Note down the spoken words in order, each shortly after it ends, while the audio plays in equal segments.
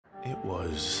It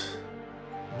was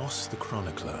Moss the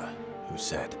Chronicler who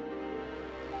said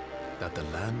that the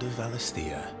land of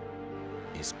Valisthea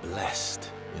is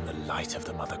blessed in the light of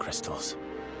the Mother Crystals,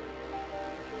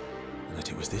 and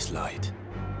that it was this light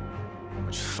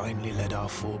which finally led our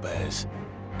forebears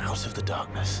out of the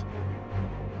darkness.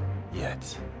 Yet,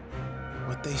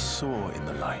 what they saw in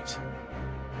the light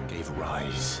gave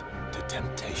rise to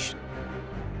temptation.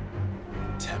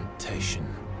 Temptation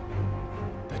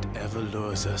that ever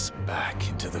lures us back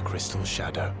into the crystal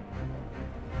shadow.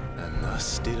 And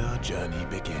thus did our journey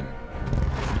begin.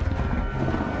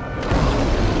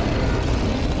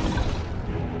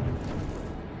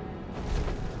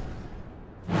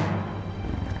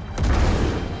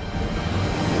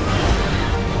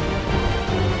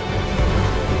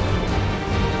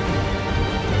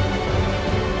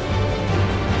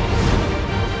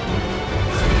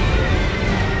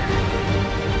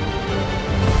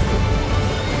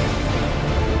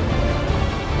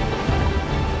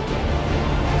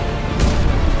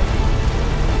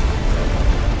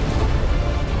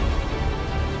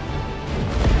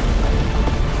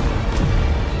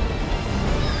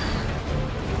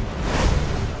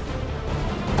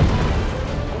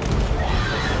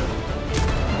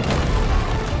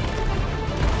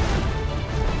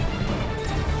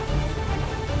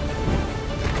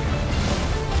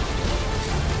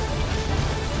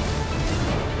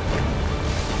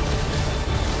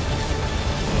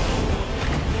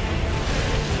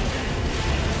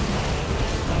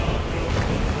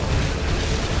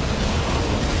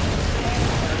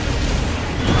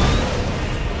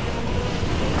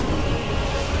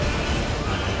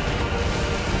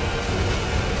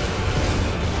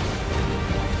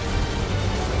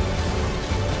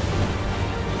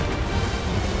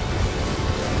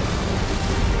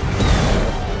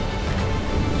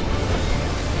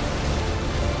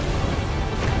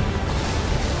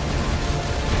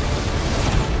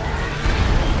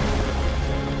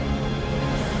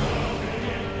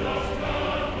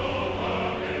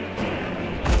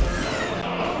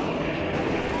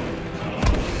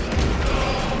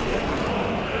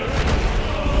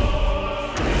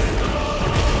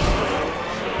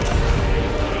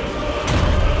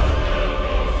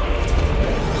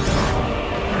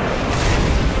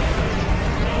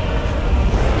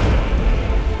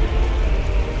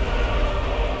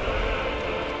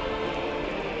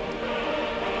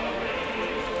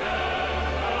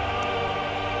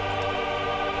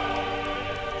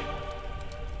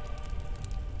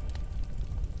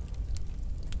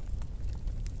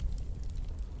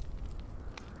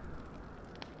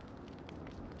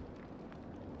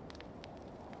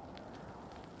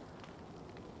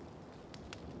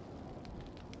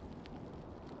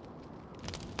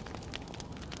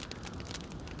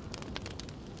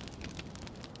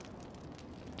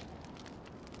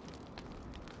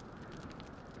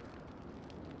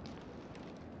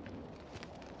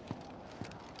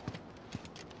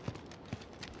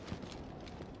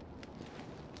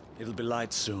 It'll be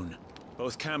light soon.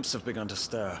 Both camps have begun to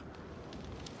stir.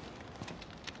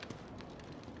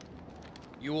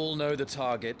 You all know the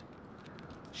target.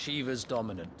 Shiva's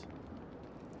dominant.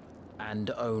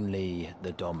 And only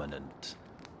the dominant.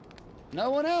 No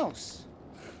one else?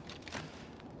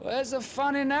 Where's the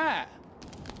fun in that?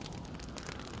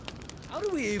 How do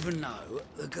we even know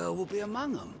the girl will be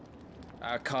among them?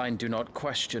 Our kind do not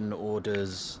question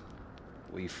orders.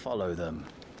 We follow them.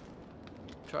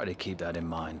 Try to keep that in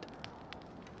mind.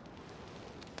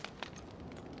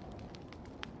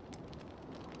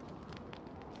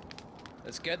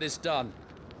 Let's get this done.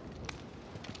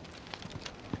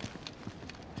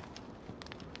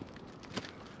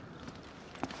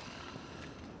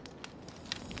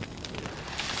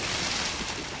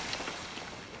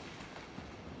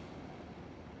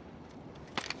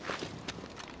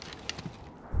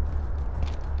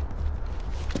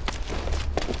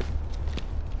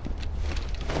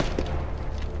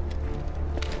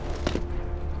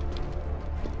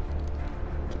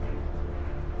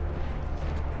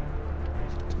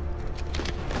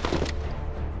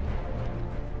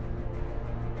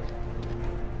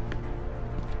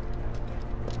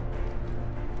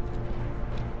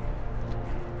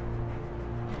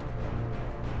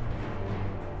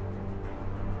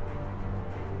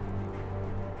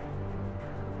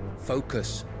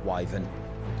 Focus, Wyvern.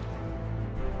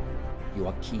 You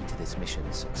are key to this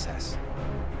mission's success.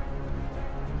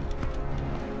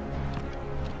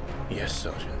 Yes,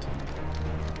 Sergeant.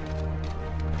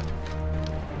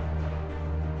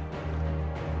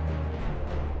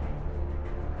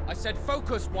 I said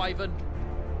focus, Wyvern.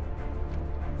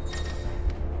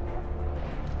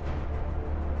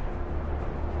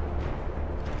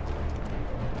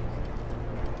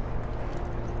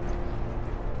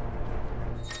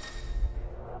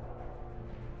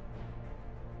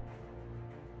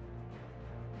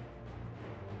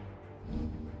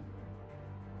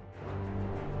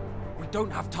 don't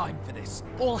have time for this.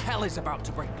 All hell is about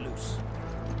to break loose.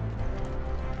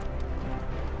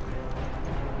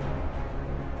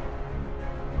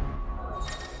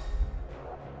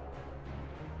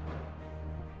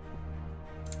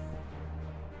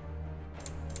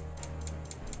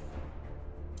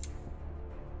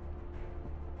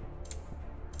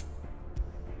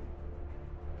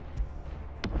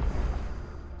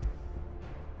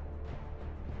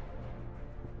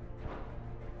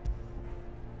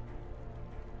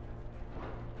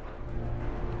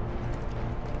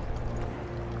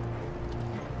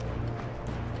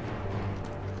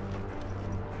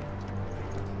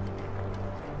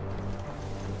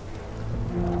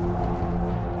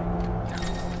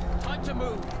 Time to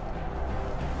move.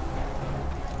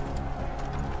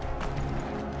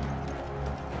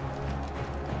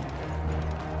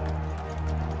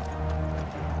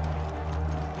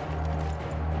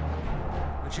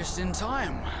 We're just in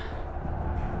time.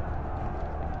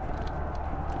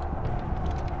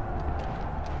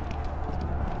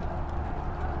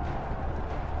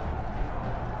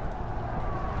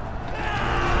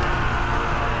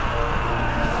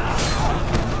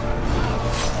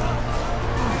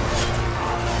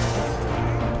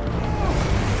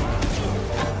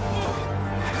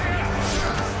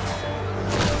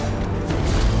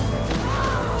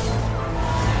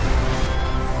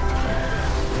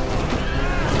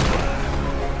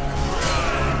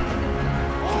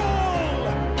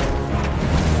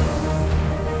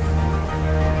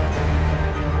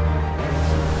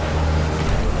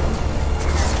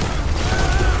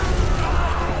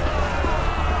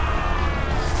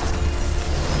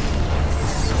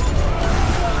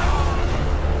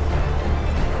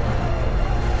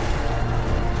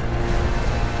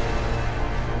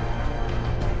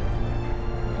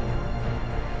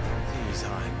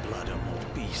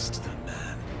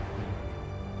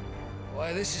 The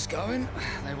way this is going,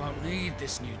 they won't need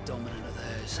this new dominant of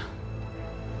theirs.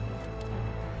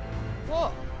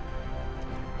 What?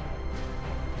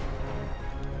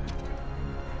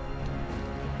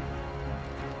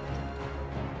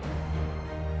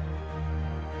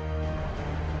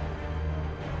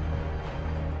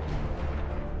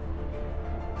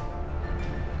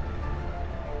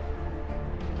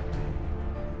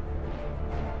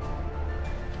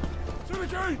 To the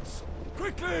gates!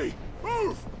 Quickly!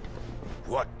 Move!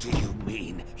 What do you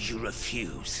mean, you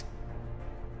refuse?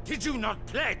 Did you not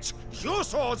pledge your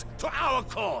swords to our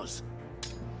cause?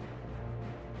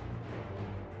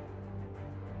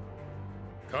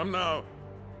 Come now.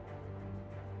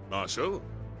 Marshal,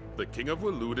 the King of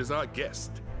Waloed is our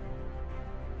guest.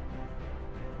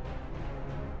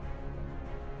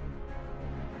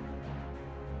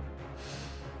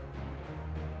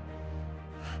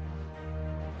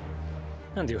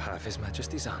 And you have His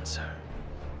Majesty's answer.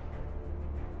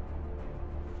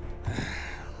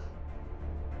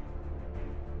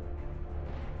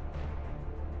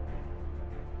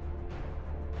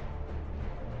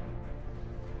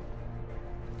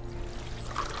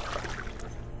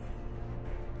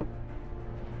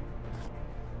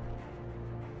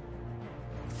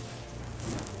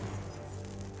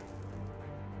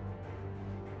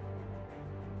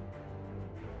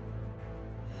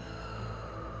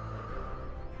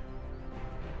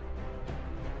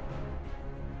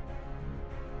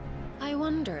 I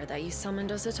wonder that you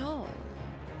summoned us at all.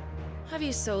 Have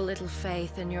you so little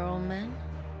faith in your own men?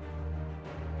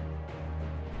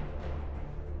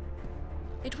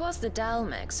 It was the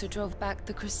Dalmex who drove back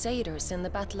the Crusaders in the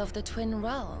Battle of the Twin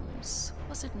Realms,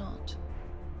 was it not?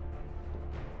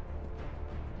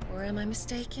 Or am I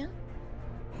mistaken?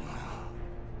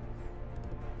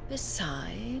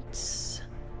 Besides,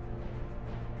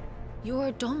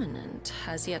 your dominant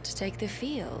has yet to take the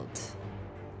field.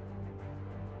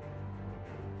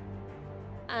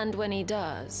 And when he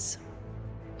does,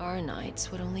 our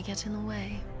knights would only get in the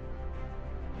way.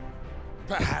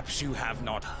 Perhaps you have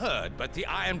not heard, but the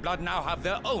Ironblood now have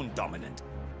their own dominant.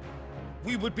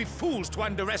 We would be fools to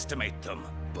underestimate them.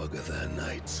 Bugger their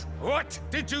knights. What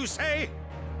did you say?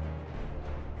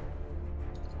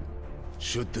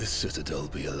 Should this citadel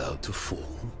be allowed to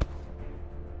fall,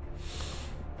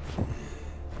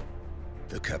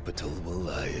 the capital will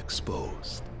lie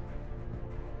exposed.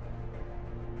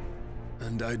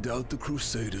 And I doubt the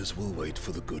Crusaders will wait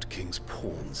for the good king's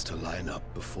pawns to line up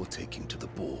before taking to the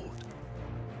board.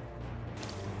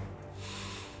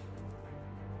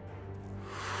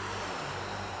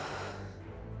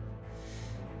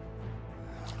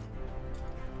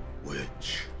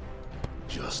 Which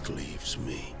just leaves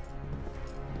me.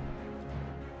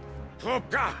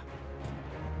 Hopka!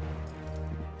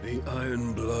 The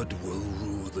Iron Blood will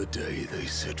rue the day they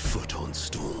set foot on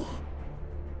Storm.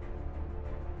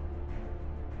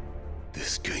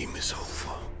 This game is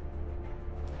over.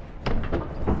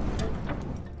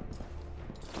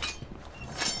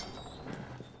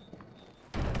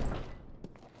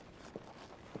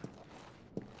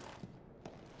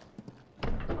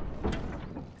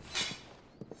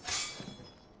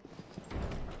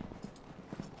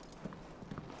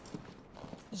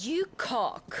 You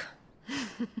cock.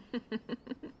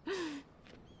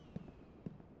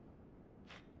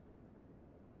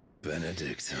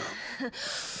 Benedicta.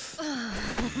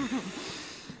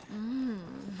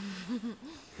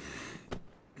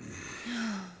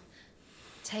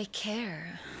 Take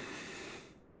care.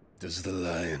 Does the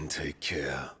lion take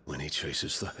care when he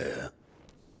chases the hare?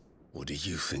 Or do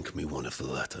you think me one of the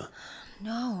latter?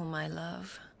 No, my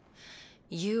love.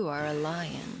 You are a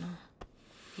lion.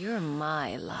 You're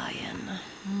my lion.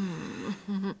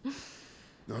 I'm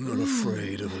not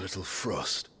afraid of a little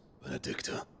frost,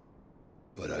 Benedicta.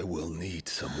 But I will need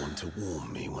someone to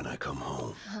warm me when I come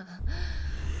home.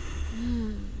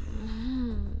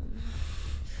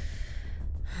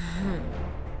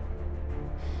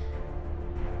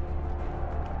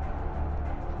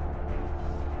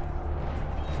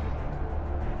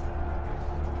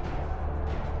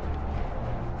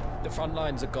 The front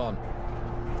lines are gone.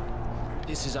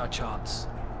 This is our chance.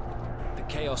 The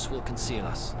chaos will conceal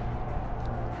us.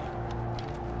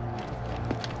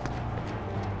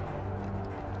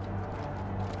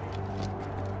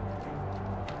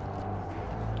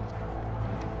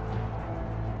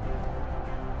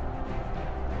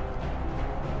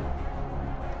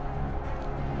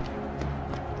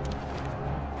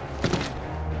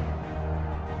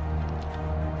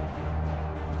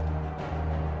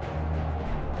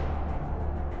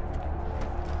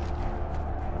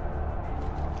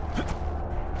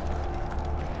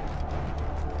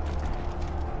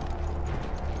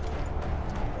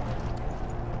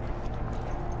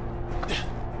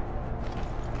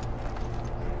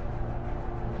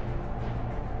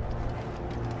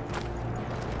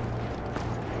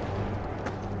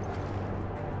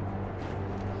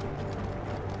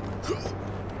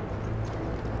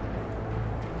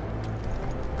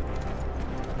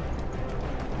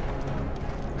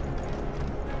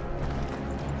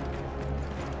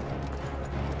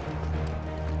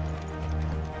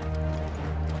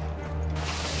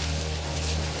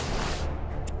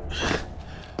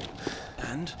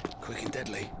 And quick and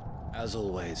deadly. As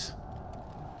always.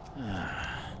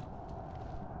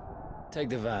 Take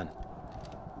the van.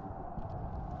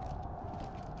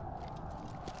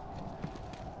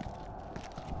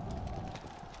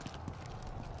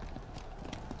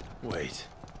 Wait.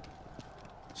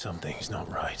 Something's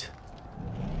not right.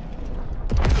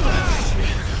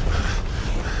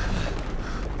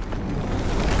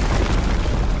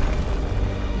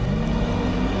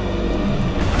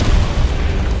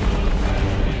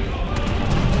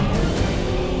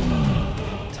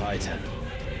 Titan.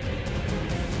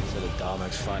 So the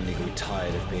Darmaks finally grew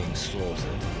tired of being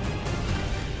slaughtered.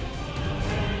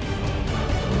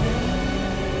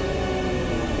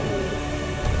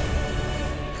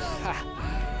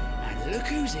 And look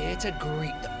who's here to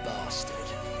greet the bastard.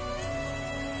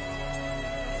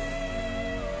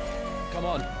 Come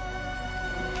on.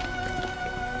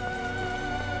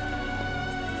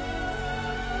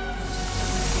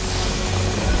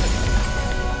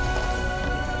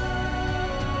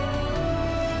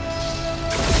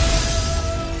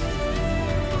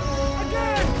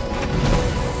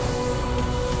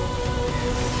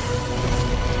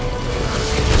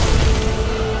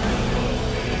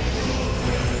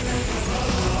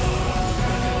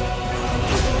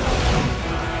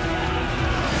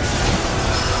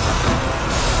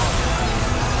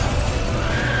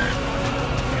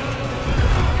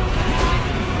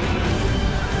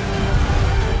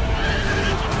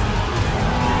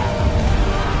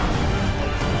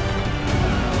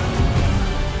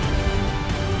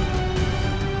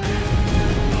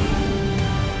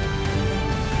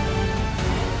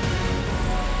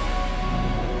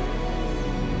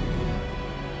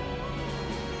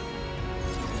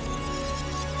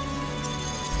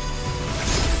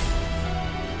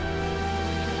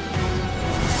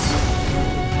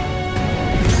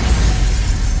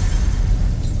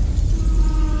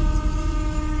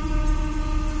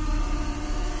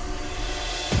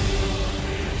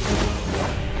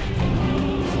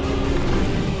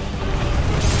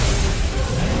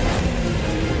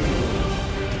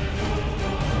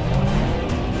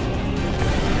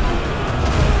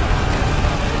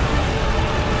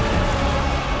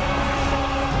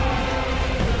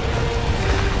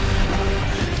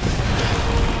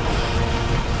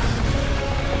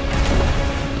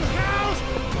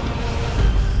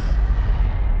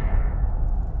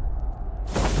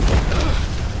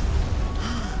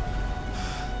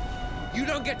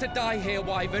 don't get to die here,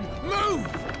 Wyvern. Move!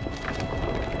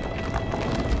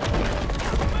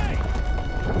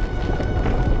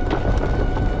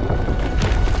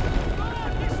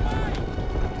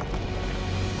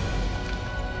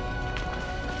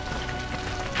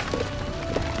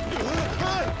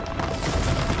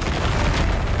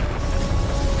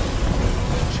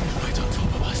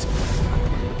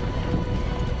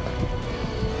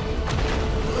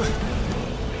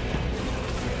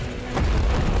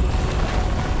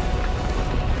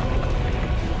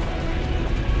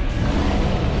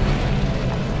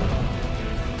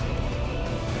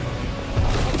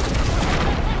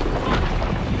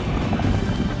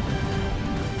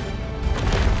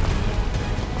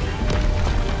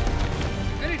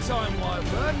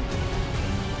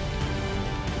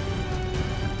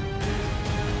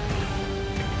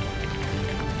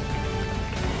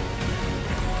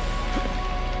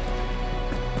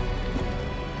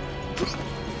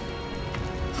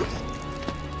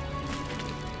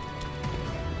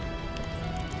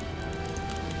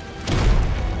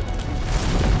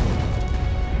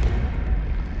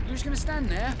 Stand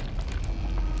there.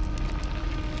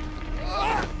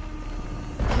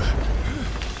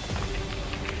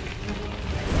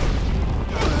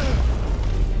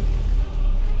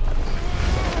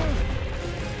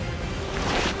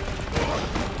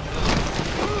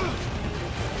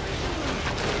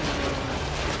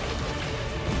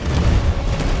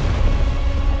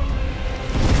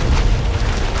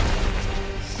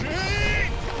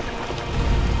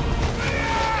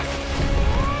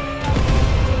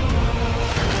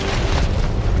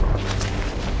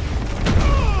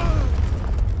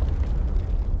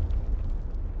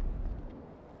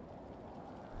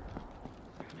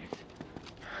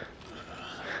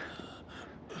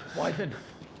 Wyvern!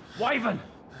 Wyvern!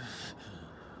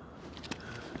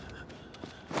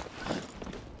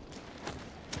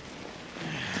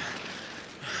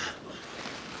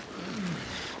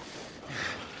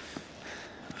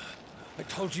 I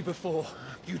told you before,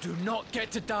 you do not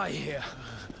get to die here.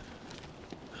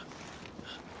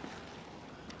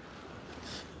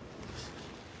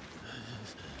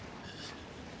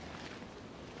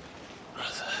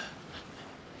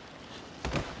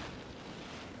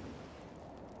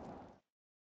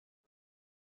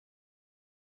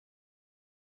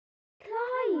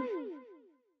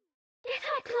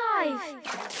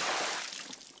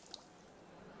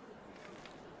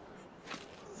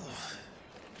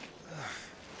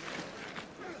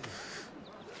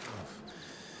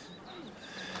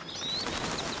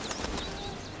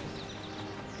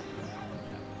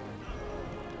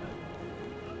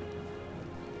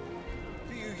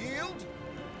 Do you yield?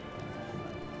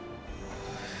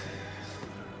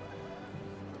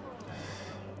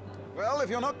 Well, if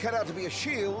you're not cut out to be a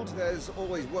shield, there's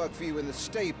always work for you in the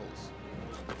stables.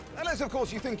 Unless, of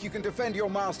course, you think you can defend your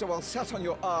master while sat on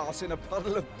your arse in a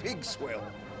puddle of pig swill.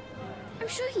 I'm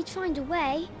sure he'd find a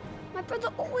way. My brother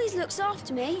always looks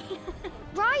after me.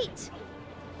 Right?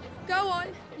 Go on.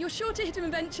 You're sure to hit him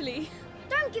eventually.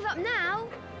 Don't give up now.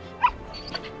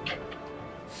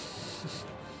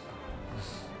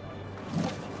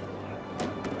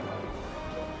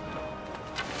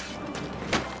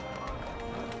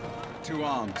 Two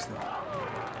arms,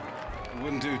 though. It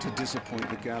wouldn't do to disappoint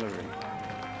the gallery.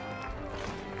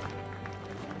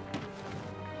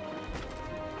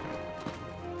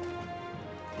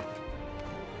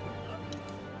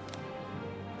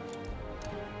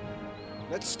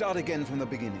 Let's start again from the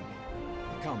beginning.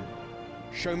 Come,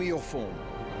 show me your form.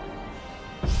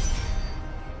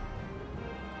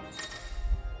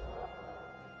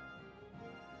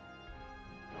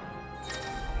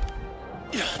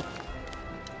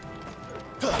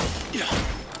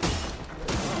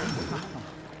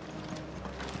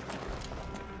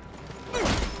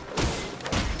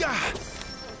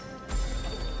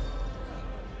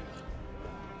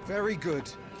 Very good.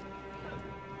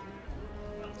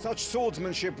 Such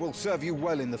swordsmanship will serve you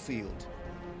well in the field.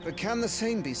 But can the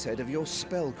same be said of your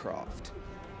spellcraft?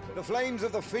 The flames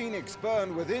of the Phoenix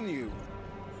burn within you.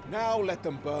 Now let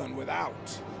them burn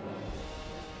without.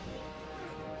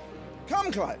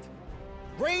 Come, Clive.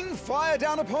 Rain fire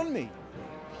down upon me.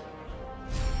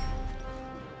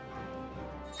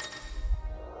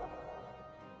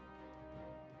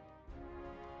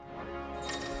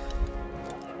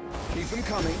 Keep them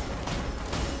coming.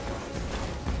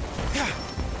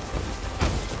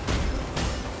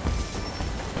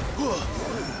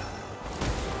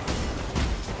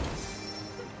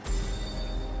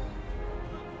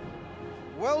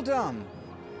 Well done.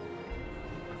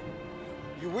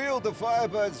 You wield the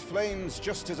Firebird's flames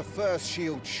just as a first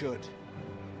shield should.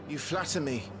 You flatter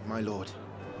me, my lord.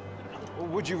 Or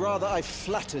would you rather I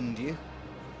flattened you?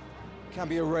 Can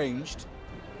be arranged.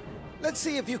 Let's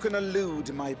see if you can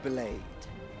elude my blade.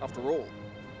 After all,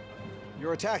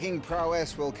 your attacking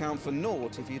prowess will count for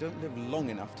naught if you don't live long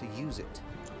enough to use it.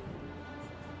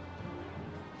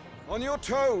 On your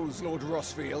toes, Lord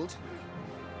Rossfield.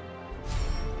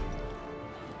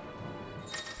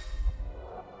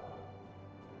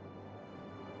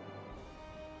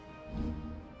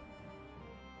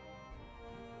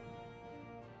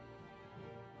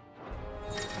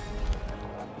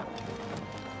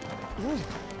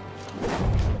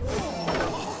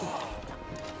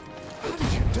 How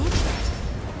did you dodge that?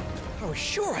 I was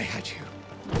sure I had you.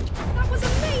 That was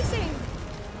amazing!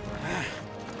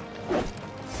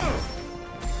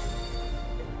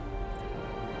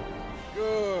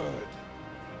 Good.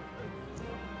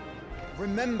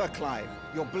 Remember, Clive,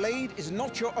 your blade is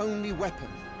not your only weapon.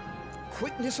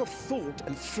 Quickness of thought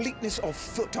and fleetness of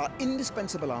foot are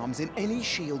indispensable arms in any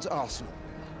shield's arsenal.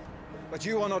 But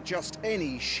you are not just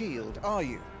any shield, are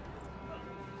you?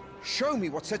 Show me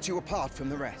what sets you apart from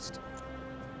the rest.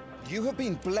 You have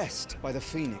been blessed by the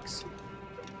Phoenix,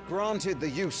 granted the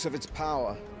use of its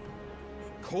power.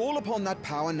 Call upon that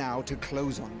power now to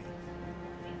close on me.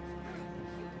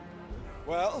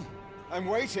 Well, I'm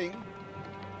waiting.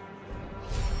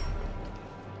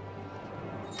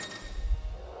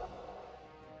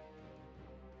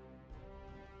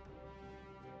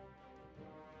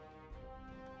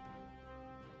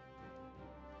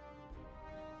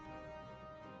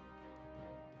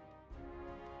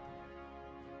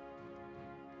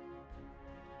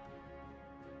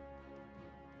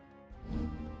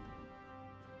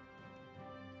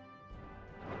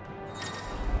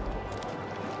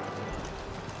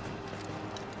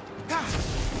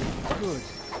 Good.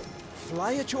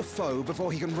 Fly at your foe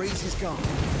before he can raise his guard.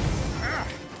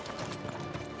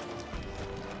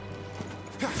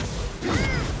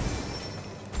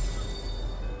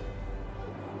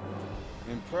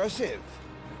 Impressive.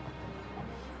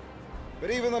 But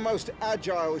even the most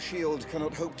agile shield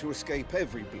cannot hope to escape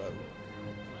every blow.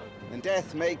 And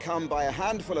death may come by a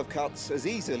handful of cuts as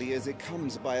easily as it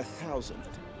comes by 1,000.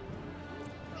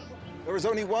 There is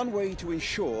only one way to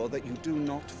ensure that you do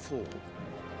not fall.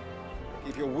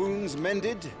 Keep your wounds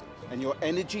mended and your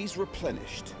energies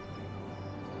replenished.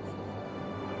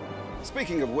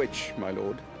 Speaking of which, my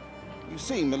lord, you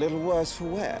seem a little worse for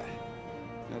wear.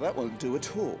 Now that won't do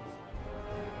at all.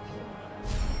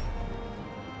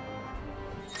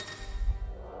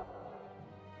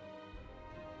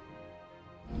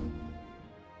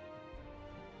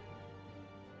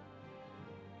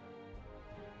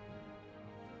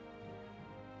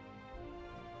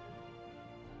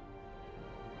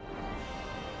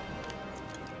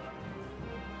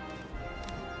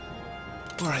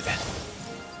 All right then.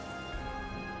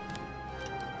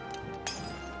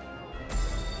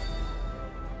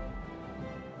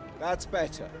 That's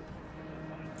better.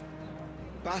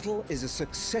 Battle is a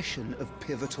succession of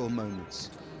pivotal moments,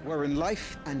 wherein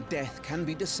life and death can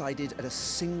be decided at a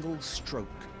single stroke.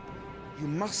 You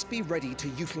must be ready to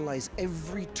utilize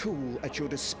every tool at your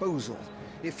disposal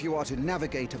if you are to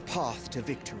navigate a path to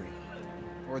victory.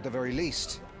 Or at the very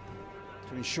least,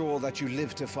 to ensure that you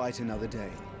live to fight another day.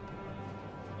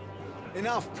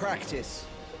 Enough practice.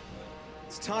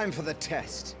 It's time for the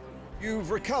test. You've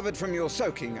recovered from your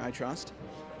soaking, I trust.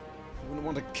 You wouldn't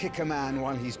want to kick a man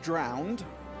while he's drowned.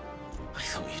 I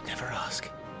thought you'd never ask.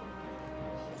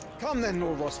 Come then,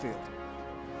 Lord Rossfield.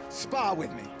 Spar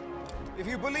with me. If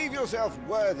you believe yourself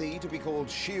worthy to be called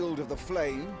Shield of the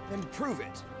Flame, then prove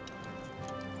it.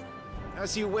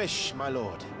 As you wish, my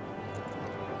lord.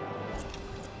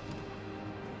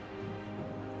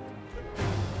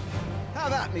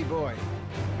 Have at me, boy.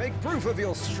 Make proof of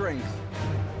your strength.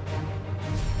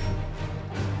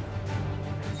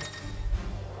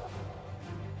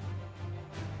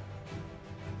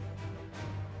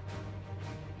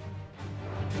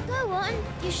 Go on.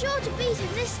 You're sure to beat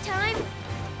him this time.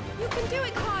 You can do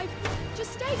it, Clive.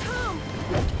 Just stay calm.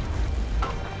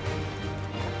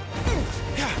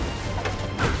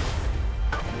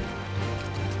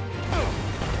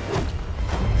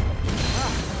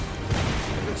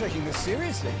 You're taking this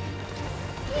seriously.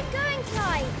 Keep going,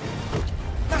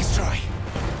 Clive. Nice try.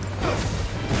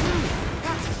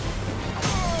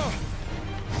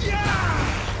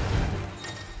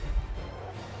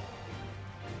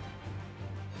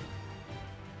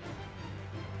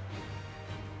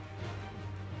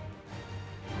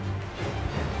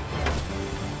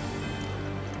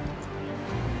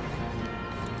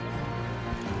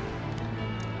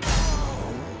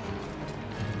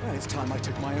 time I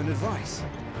took my own advice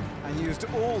and used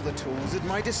all the tools at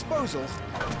my disposal. No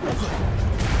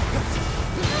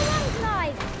one's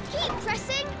alive! Keep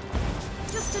pressing!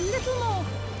 Just a little more.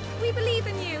 We believe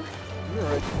in you. You're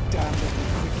a damn little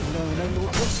quick learner,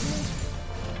 Lord Westfield.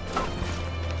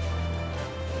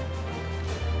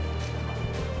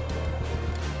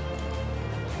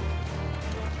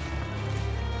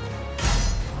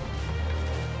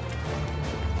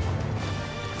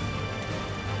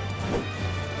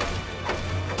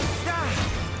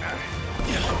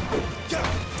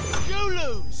 You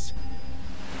lose!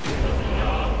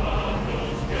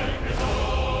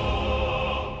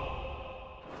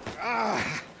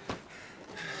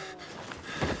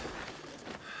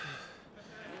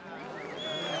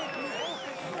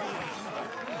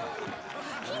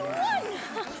 He won!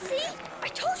 See? I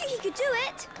told you he could do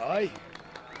it! Aye.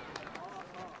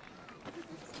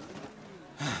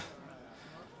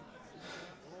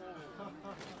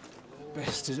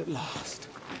 Bested at last.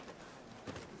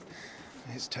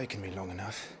 It's taken me long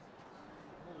enough.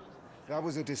 That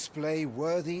was a display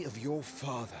worthy of your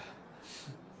father.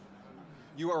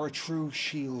 You are a true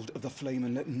shield of the flame,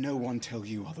 and let no one tell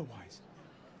you otherwise.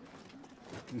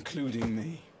 Including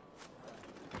me.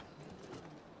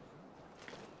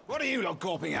 What are you lot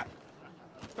gawping at?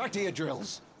 Back to your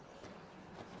drills.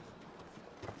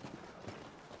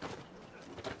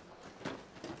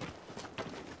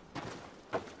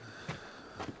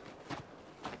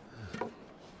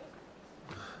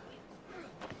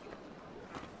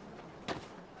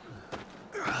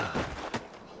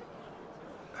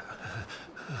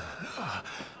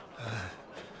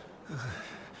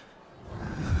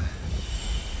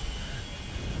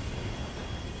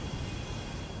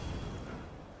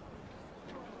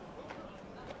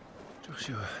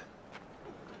 Joshua,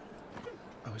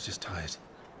 I was just tired.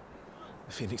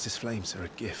 The Phoenix's flames are a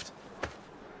gift.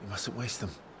 You mustn't waste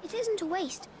them. It isn't a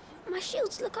waste. My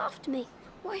shields look after me.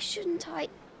 Why shouldn't I?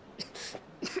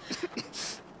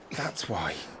 That's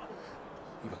why.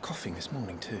 You were coughing this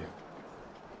morning too.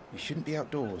 You shouldn't be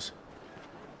outdoors.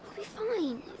 I'll be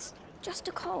fine. It's just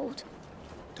a cold.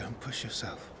 Don't push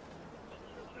yourself.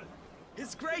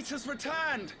 His Grace has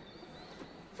returned!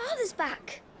 Father's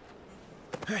back.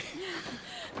 Hey!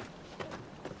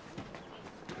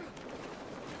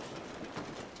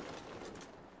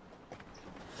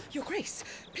 Your Grace,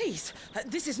 please,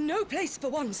 this is no place for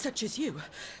one such as you.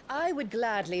 I would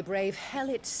gladly brave hell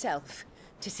itself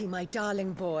to see my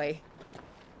darling boy.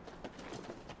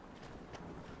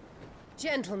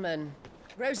 Gentlemen,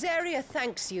 Rosaria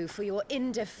thanks you for your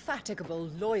indefatigable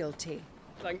loyalty.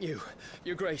 Thank you,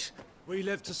 Your Grace. We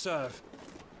live to serve.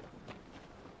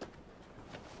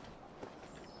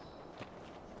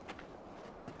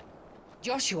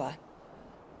 Joshua.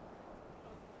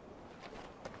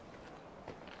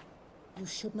 You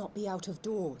should not be out of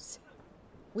doors.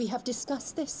 We have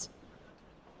discussed this.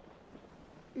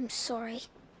 I'm sorry.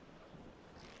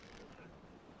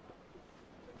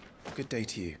 Good day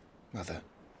to you, Mother.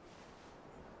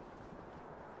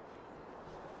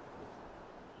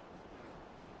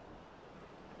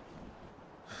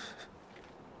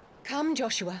 Come,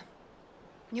 Joshua.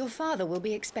 Your father will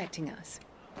be expecting us.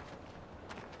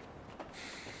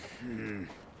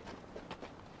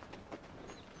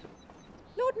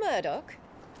 Lord Murdoch?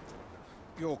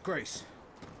 Your Grace.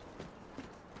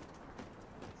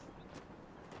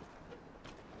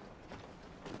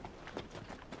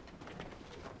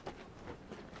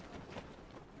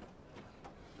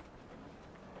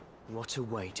 What a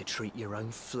way to treat your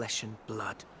own flesh and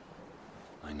blood.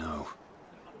 I know.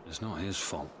 It's not his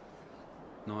fault.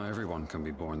 Not everyone can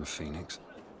be born the Phoenix.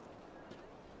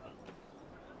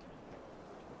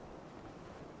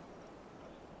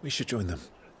 We should join them.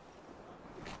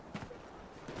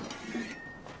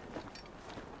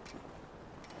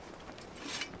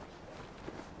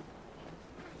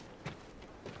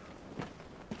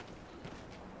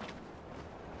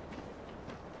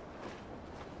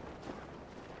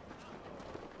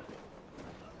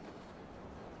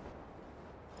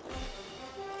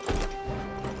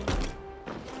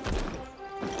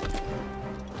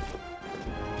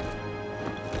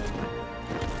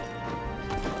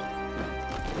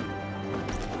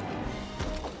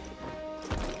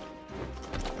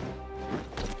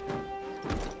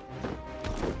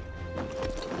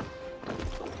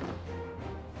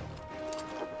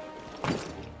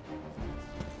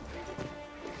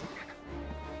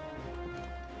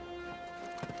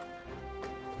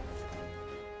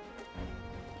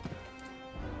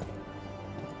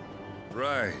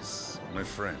 Rise, my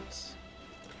friends.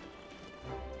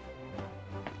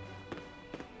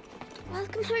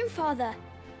 Welcome home, Father.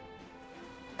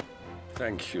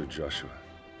 Thank you, Joshua.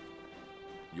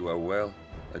 You are well,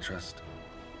 I trust?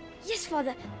 Yes,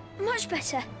 Father. Much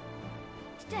better.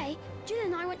 Today, Jill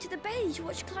and I went to the Bailey to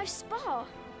watch Clive's spa.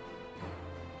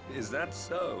 Is that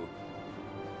so?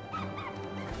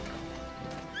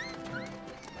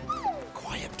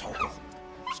 Quiet, Toggle.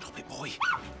 Stop it, boy.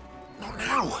 Not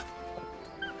now.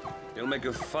 You'll make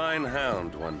a fine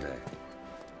hound one day.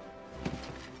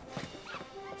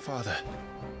 Father.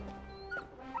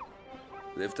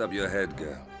 Lift up your head,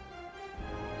 girl.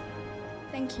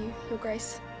 Thank you, Your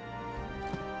Grace.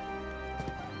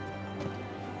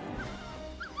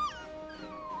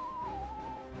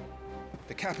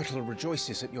 The capital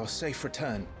rejoices at your safe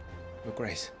return, Your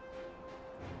Grace.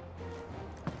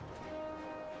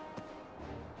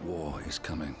 War is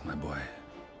coming, my boy.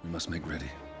 We must make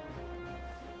ready.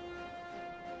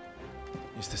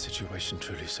 Is the situation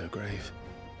truly so grave?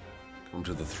 Come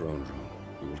to the throne room.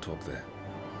 We will talk there.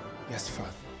 Yes, Father.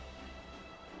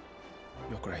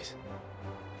 Your Grace.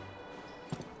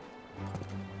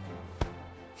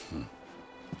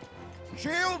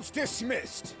 Shields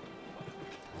dismissed!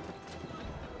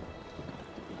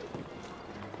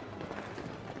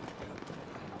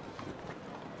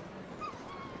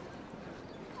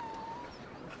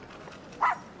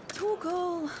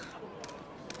 Toggle!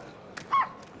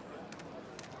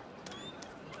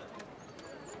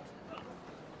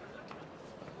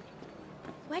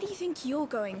 Where do you think you're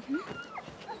going,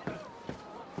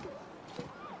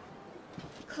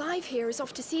 Clive here is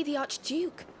off to see the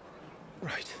Archduke.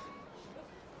 Right.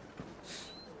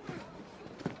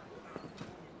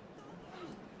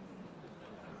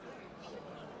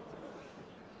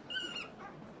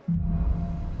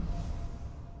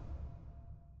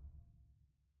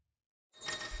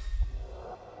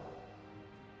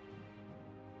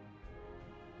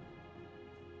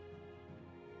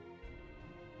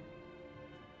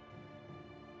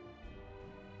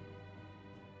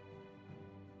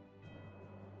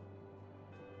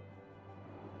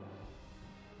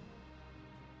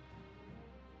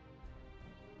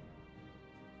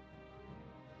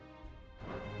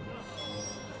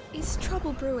 Is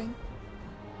trouble brewing?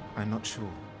 I'm not sure.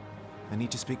 I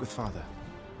need to speak with Father.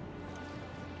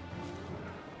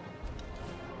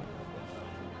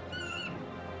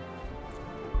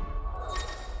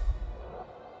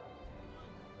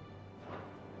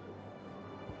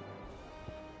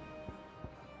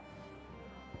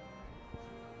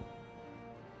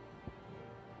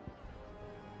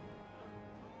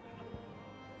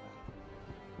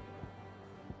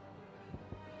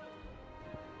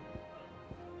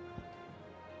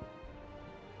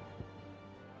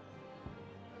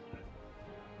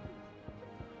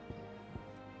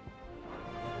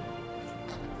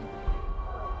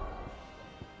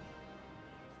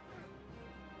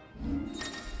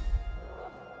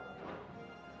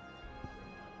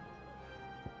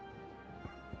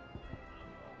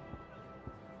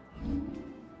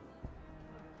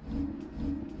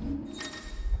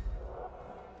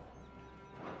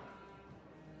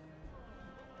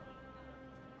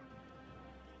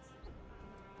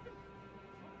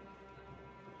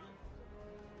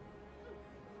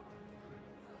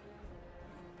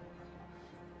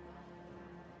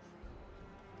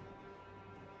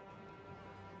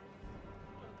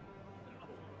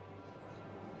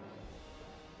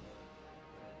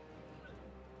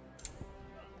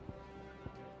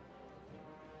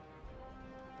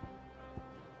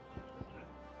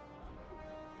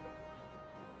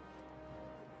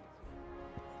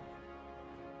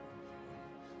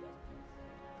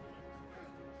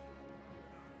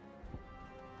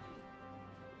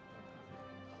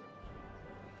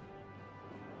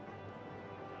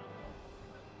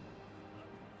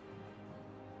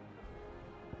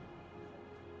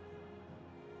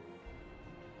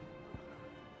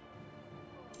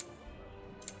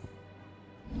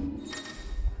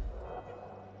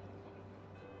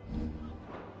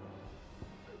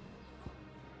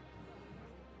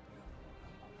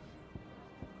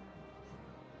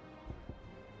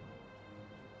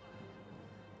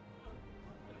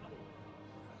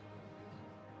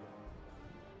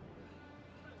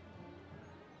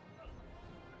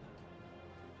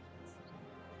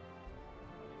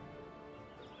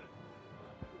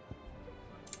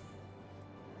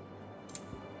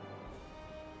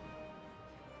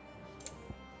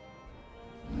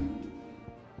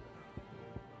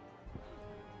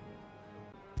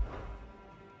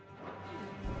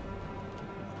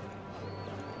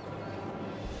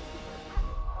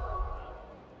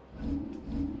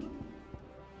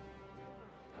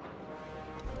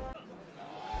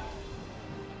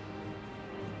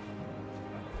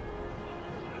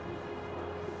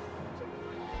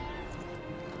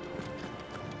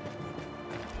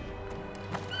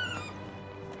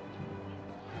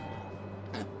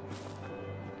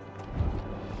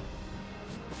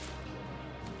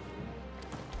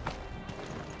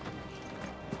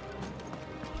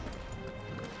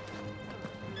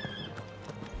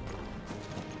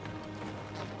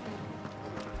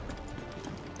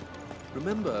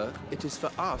 Remember, it is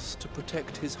for us to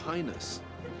protect His Highness,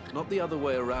 not the other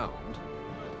way around.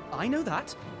 I know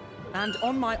that. And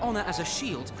on my honor as a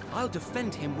shield, I'll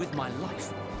defend him with my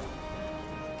life.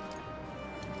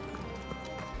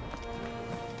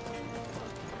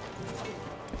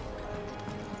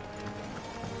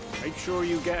 Make sure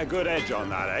you get a good edge on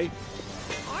that, eh?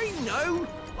 I know!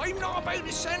 I'm not about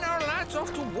to send our lads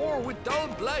off to war with dull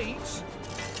blades.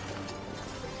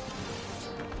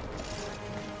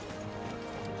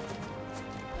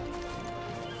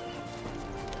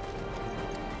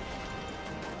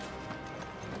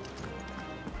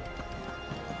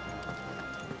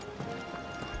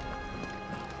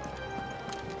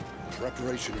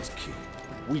 Preparation is key.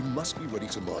 We must be ready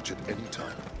to march at any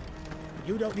time.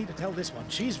 You don't need to tell this one.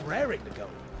 She's raring to go.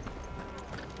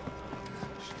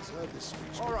 She's heard this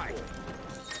speech All right.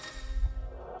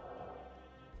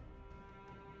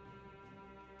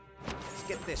 Let's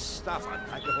get this stuff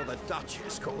unpacked before the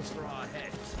Duchess calls for our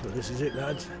heads. Well, this is it,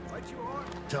 lads.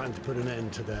 Time to put an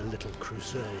end to their little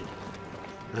crusade.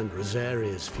 And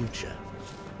Rosaria's future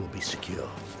will be secure.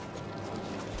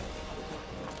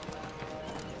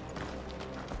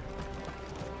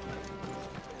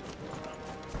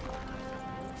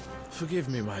 Forgive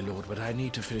me, my lord, but I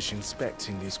need to finish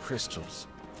inspecting these crystals.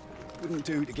 Wouldn't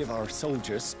do to give our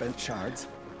soldiers spent shards.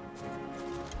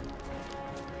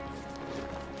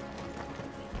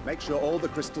 Make sure all the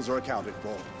crystals are accounted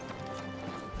for.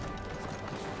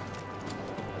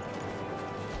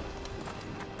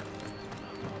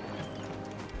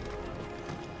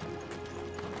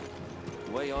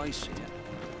 The way I see it,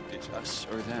 it's us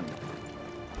or them.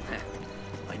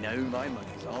 I know my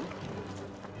money's on.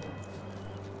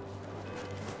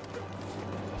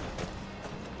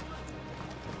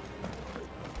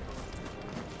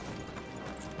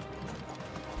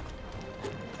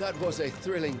 That was a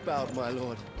thrilling bout, my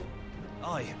lord.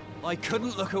 I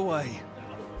couldn't look away.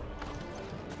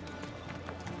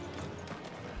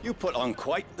 You put on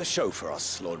quite the show for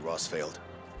us, Lord Rossfield.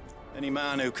 Any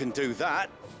man who can do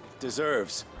that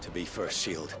deserves to be First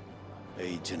Shield.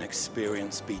 Age and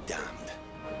experience be damned.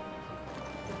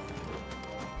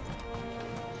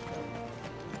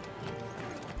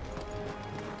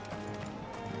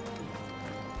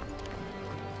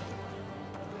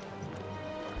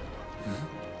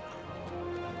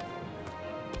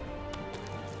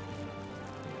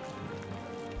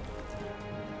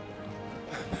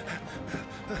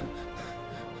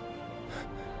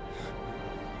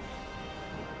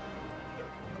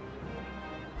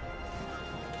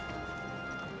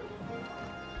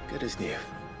 Good as new.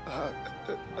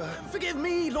 Forgive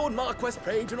me, Lord Marquess.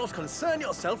 Pray do not concern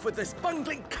yourself with this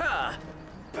bungling cur.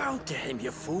 Bow to him,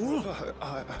 you fool.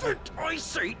 But I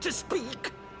say to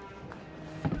speak.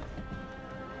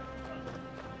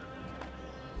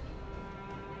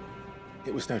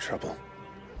 It was no trouble.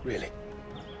 Really.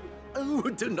 Oh,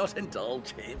 do not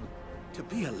indulge him. To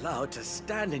be allowed to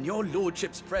stand in your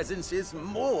lordship's presence is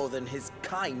more than his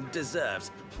kind deserves.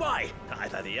 Why,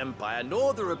 neither the Empire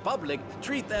nor the Republic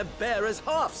treat their bearers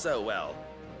half so well.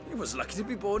 He was lucky to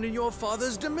be born in your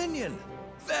father's dominion.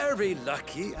 Very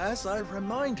lucky, as I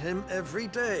remind him every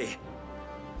day.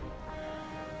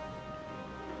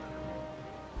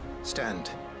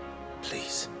 Stand,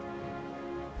 please.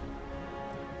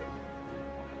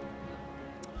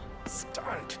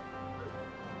 Stand.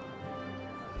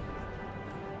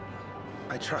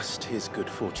 I trust his good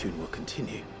fortune will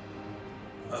continue.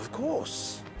 Of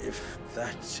course, if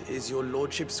that is your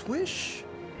lordship's wish.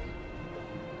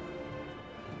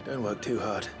 Don't work too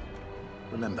hard.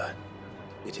 Remember,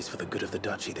 it is for the good of the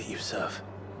duchy that you serve.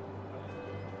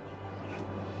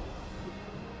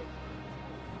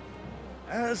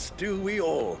 As do we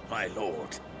all, my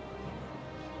lord.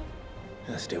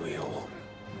 As do we all.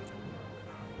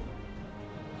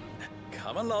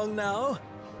 Come along now.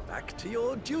 Back to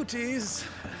your duties.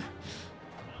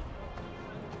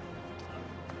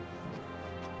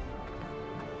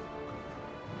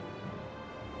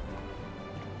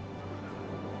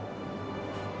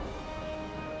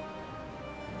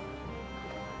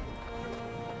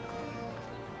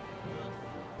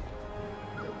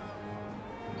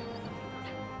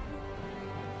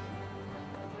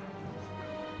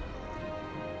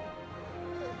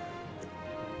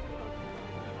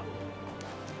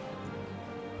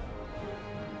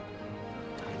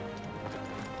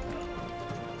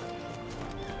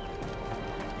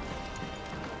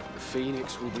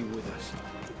 Phoenix will be with us.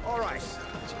 All right.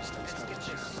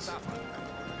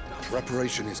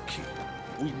 Preparation is key.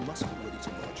 We must be ready to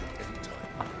march at any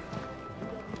time.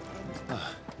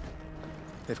 Ah,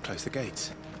 they've closed the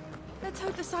gates. Let's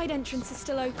hope the side entrance is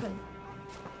still open.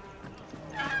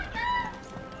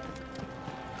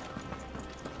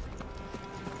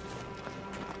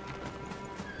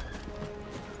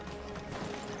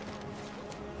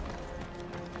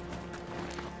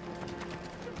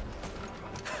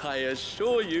 I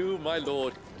assure you, my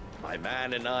lord, my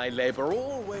man and I labor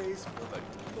always for the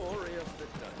glory of the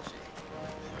duchy.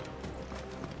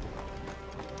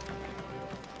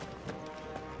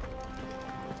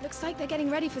 Looks like they're getting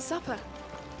ready for supper.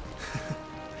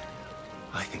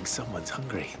 I think someone's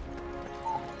hungry.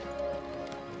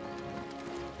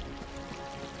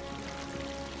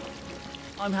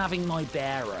 I'm having my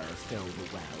bearer fill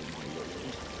the well, my lord.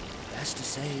 Best to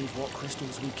save what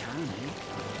crystals we can, eh?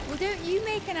 Well, don't you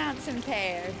make an handsome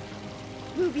pair.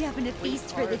 We'll be having a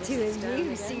feast for the two of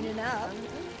you soon enough.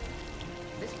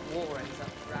 This war ends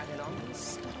up dragging on, we'll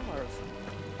starve.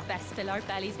 Best fill our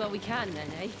bellies while we can, then,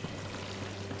 eh?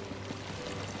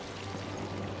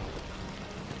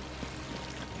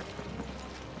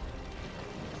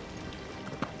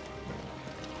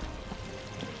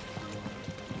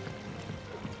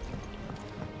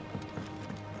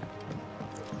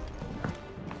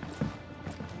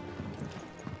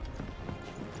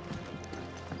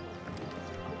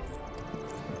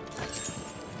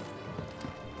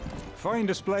 Fine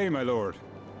display, my lord.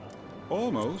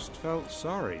 Almost felt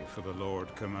sorry for the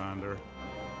Lord Commander.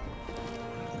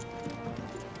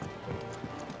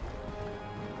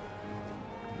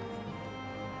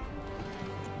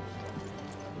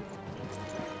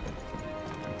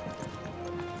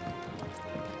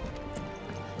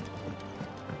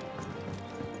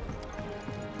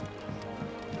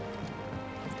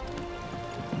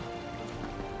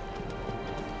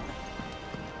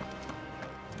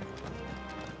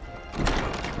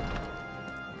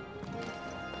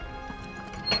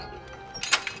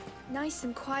 Nice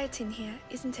and quiet in here,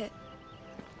 isn't it?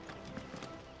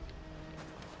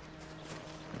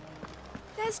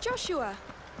 There's Joshua.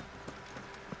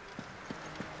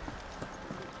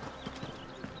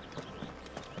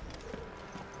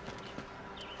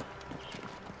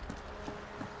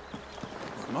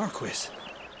 Marquis.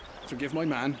 Forgive my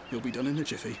man, he'll be done in a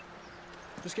jiffy.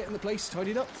 Just getting the place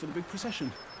tidied up for the big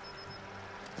procession.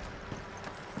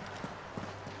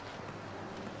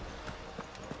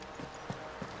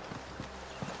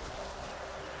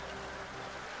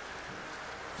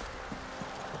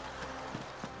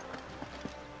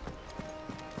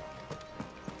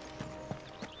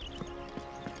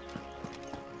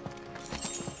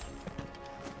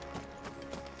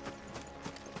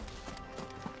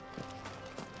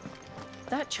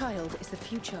 That child is the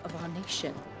future of our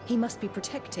nation. He must be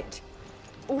protected.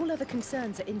 All other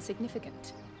concerns are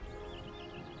insignificant.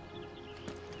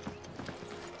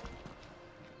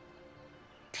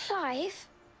 Clive,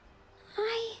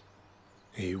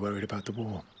 Are you worried about the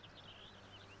war?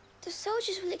 the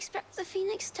soldiers will expect the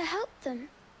Phoenix to help them,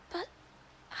 but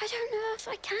I don't know if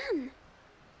I can.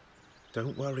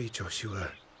 Don't worry,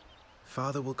 Joshua.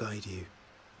 Father will guide you.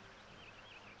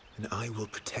 And I will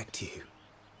protect you.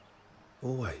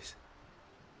 Always.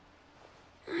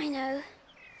 I know.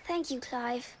 Thank you,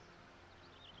 Clive.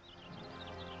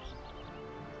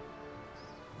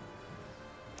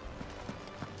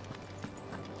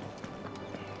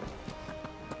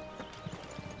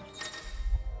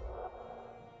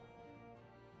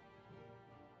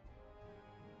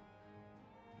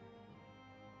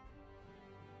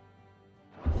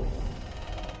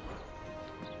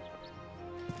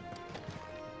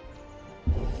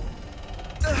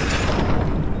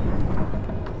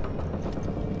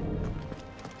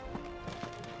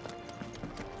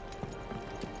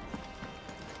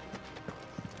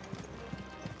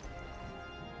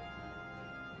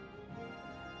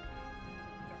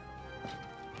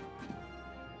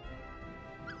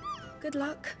 Good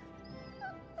luck.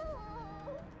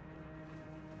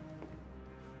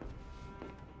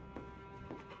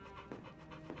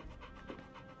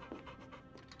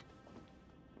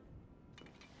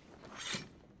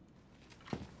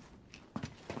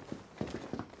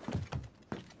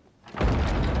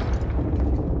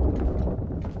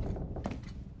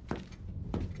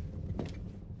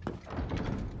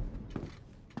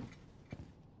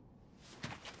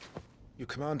 You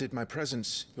commanded my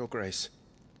presence, Your Grace.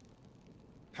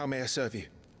 How may I serve you?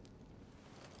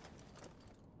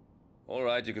 All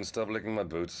right, you can stop licking my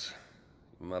boots.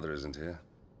 Your mother isn't here.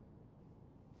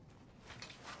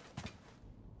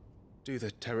 Do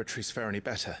the territories fare any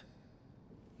better?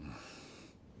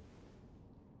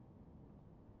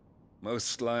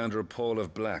 Most lie under a pall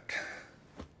of black.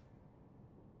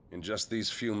 In just these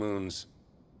few moons,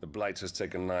 the Blight has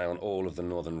taken nigh on all of the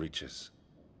northern reaches.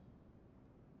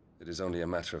 It is only a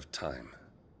matter of time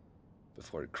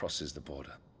before it crosses the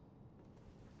border.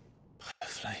 By the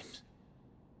flames.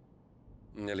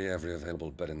 Nearly every available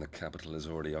bed in the capital is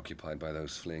already occupied by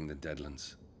those fleeing the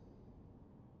Deadlands.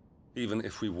 Even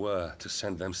if we were to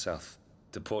send them south,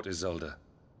 to Port Isolde,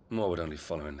 More would only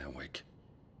follow in their wake.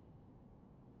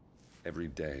 Every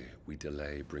day we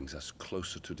delay brings us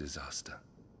closer to disaster.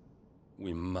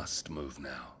 We must move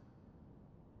now.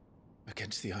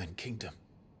 Against the Iron Kingdom.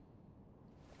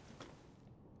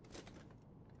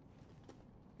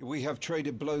 We have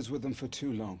traded blows with them for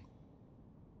too long.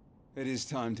 It is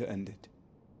time to end it.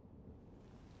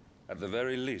 At the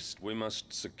very least, we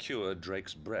must secure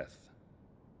Drake's breath.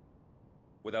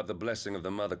 Without the blessing of the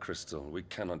Mother Crystal, we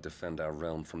cannot defend our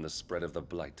realm from the spread of the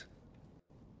Blight.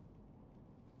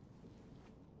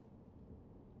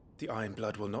 The Iron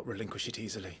Blood will not relinquish it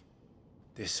easily.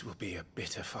 This will be a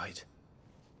bitter fight.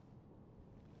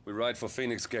 We ride for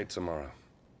Phoenix Gate tomorrow.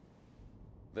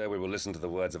 There we will listen to the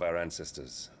words of our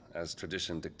ancestors, as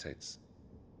tradition dictates.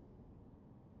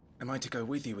 Am I to go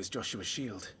with you as Joshua's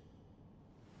shield?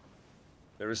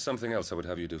 There is something else I would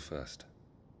have you do first.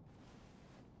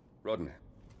 Rodney.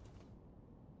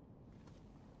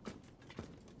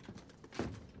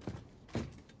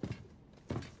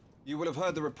 You will have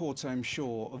heard the reports, I am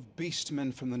sure, of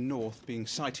beastmen from the north being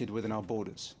sighted within our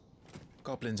borders.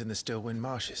 Goblins in the Stillwind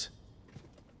Marshes.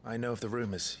 I know of the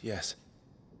rumors, yes.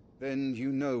 Then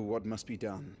you know what must be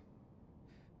done.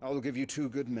 I will give you 2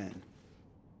 good men.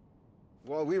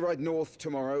 While we ride north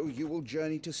tomorrow, you will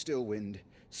journey to Stillwind,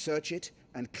 search it,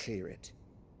 and clear it.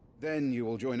 Then you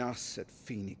will join us at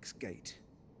Phoenix Gate.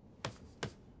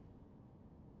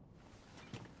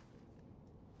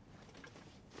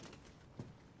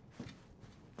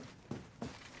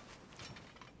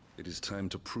 It is time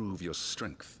to prove your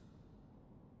strength.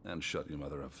 And shut your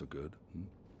mother up for good.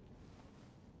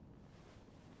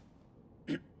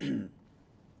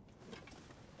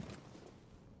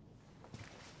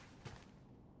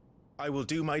 I will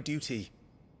do my duty,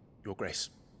 Your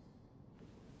Grace.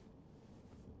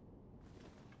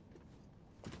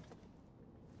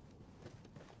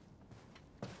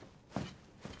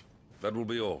 That will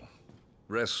be all.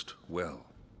 Rest well.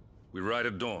 We ride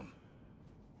at dawn.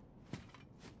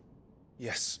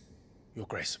 Yes, Your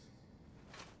Grace.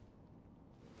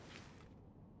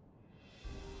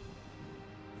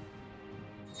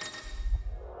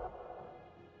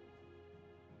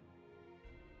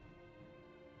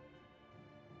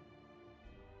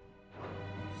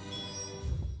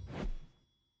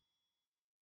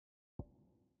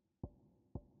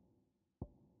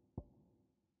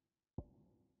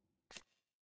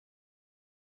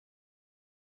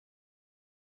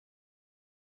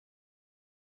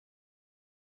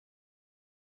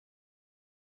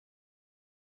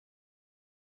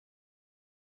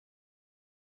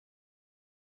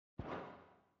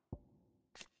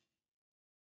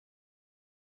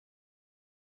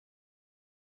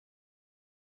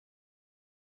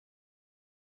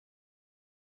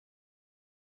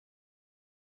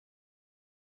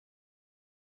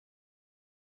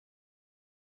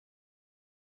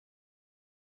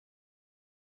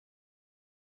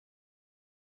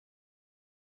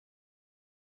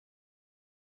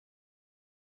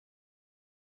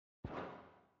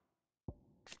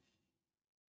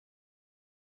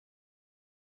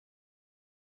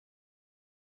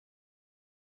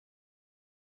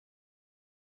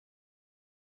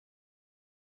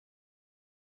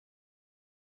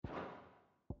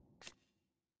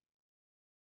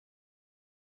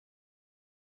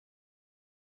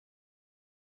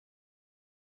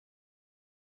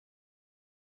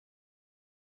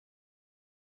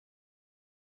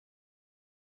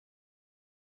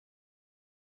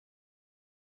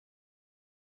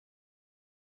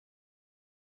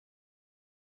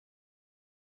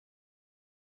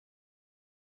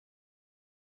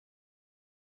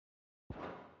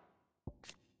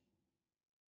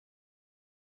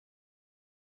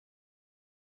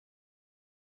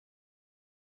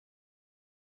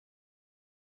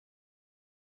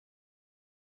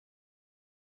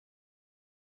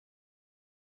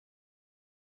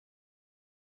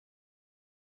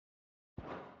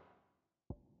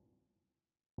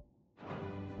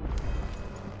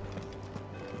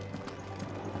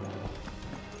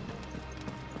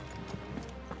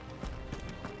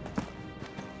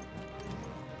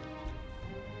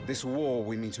 This war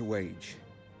we mean to wage,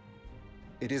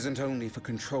 it isn't only for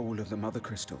control of the Mother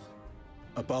Crystal.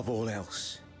 Above all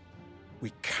else,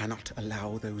 we cannot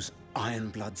allow those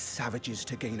Ironblood savages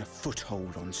to gain a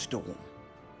foothold on Storm.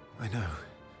 I know.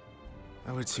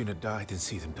 I would sooner die than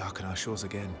see them darken our shores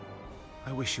again.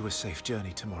 I wish you a safe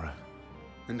journey tomorrow.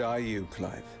 And I you,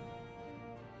 Clive.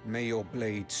 May your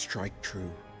blade strike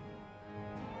true.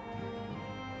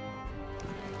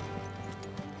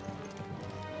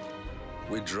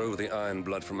 We drove the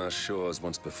Ironblood from our shores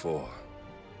once before,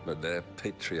 but their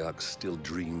patriarch still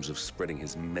dreams of spreading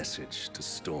his message to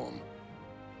Storm.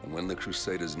 And when the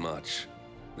Crusaders march,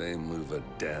 they move a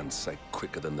damn sight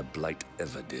quicker than the Blight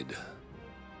ever did.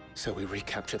 So we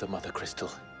recapture the Mother Crystal,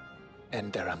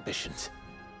 end their ambitions,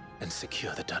 and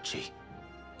secure the duchy.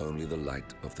 Only the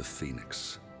light of the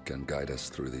Phoenix can guide us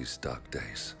through these dark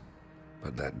days.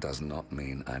 But that does not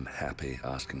mean I'm happy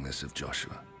asking this of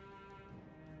Joshua.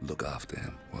 Look after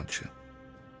him, won't you?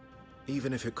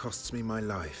 Even if it costs me my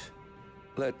life.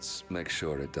 Let's make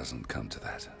sure it doesn't come to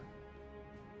that.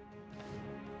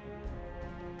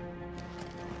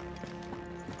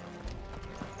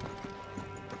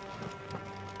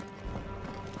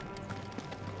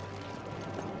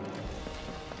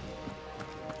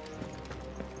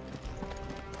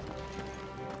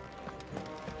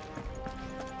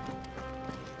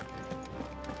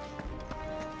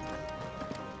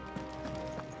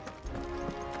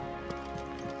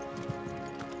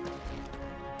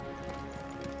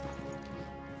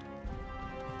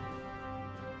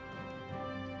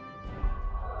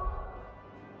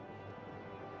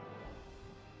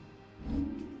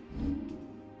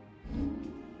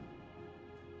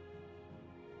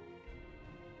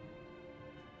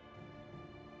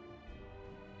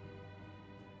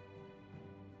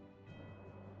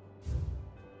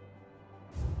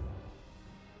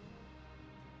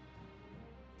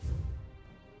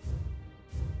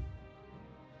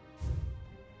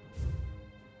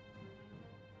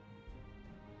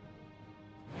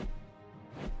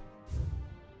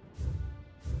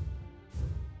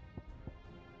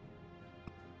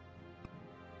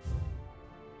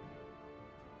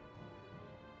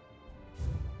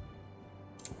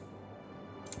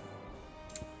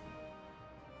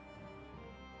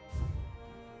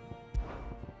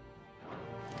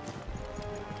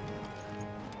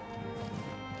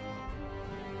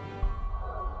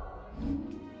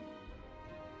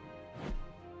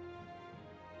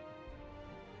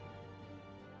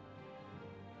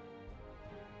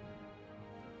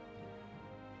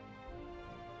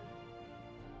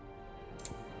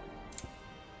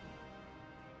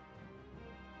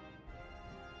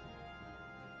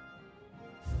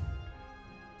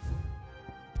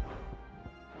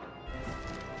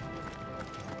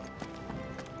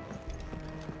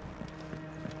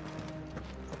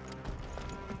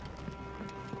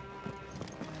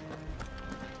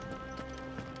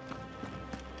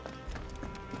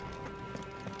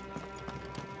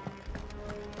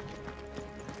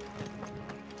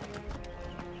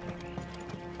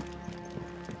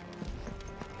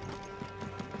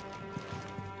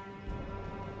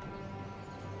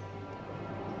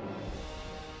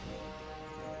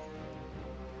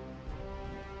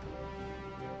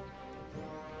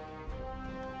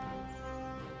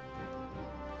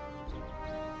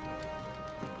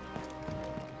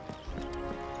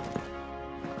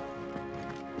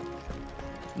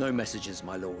 No messages,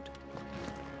 my lord.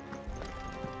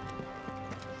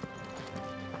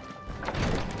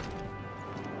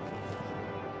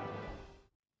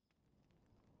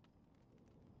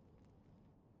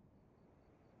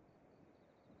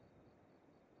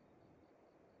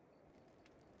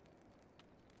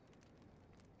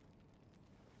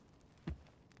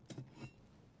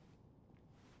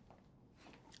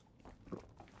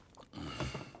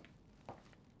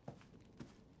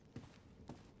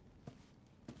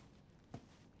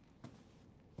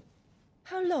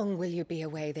 How long will you be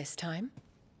away this time?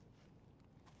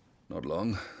 Not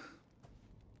long.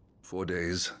 4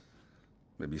 days,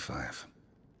 maybe 5.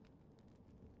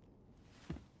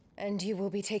 And you will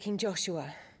be taking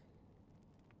Joshua?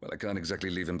 Well, I can't exactly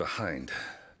leave him behind,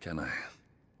 can I?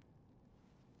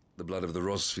 The blood of the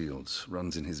Rosfields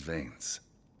runs in his veins.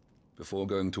 Before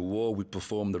going to war, we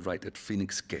perform the rite at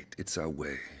Phoenix Gate. It's our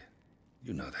way.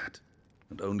 You know that.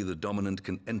 And only the dominant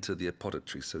can enter the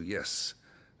apothecary, so yes,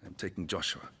 I'm taking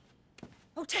Joshua.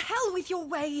 Oh, to hell with your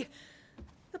way!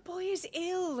 The boy is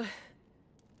ill.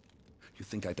 You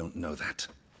think I don't know that?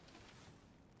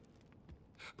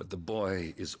 But the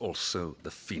boy is also the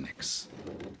Phoenix.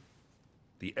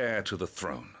 The heir to the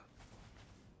throne.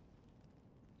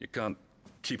 You can't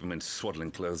keep him in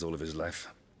swaddling clothes all of his life.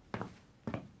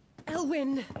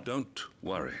 Elwyn! Don't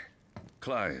worry.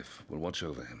 Clive will watch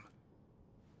over him.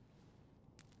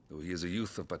 Though he is a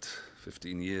youth of but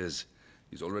 15 years,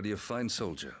 he's already a fine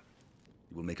soldier.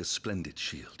 He will make a splendid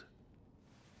shield.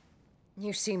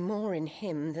 You see more in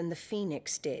him than the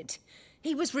Phoenix did.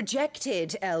 He was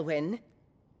rejected, Elwyn.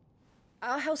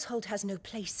 Our household has no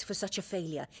place for such a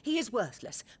failure. He is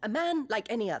worthless, a man like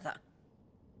any other.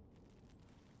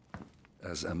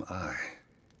 As am I,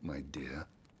 my dear.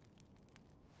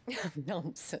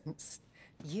 Nonsense.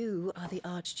 You are the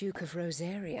Archduke of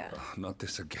Rosaria. Oh, not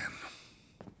this again.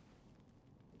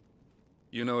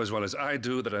 You know as well as I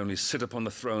do that I only sit upon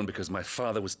the throne because my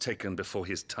father was taken before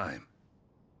his time.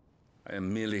 I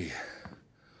am merely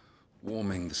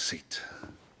warming the seat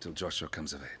till Joshua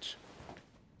comes of age.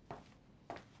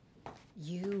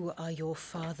 You are your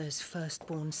father's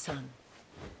firstborn son,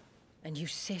 and you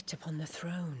sit upon the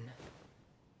throne.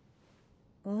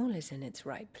 All is in its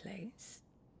right place.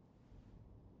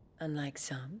 Unlike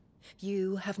some,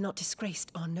 you have not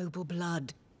disgraced our noble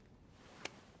blood.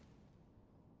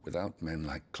 Without men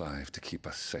like Clive to keep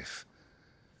us safe,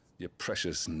 your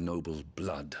precious noble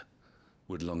blood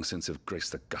would long since have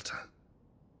graced the gutter.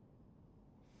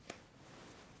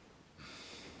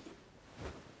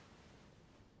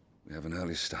 We have an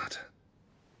early start.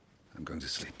 I'm going to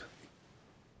sleep.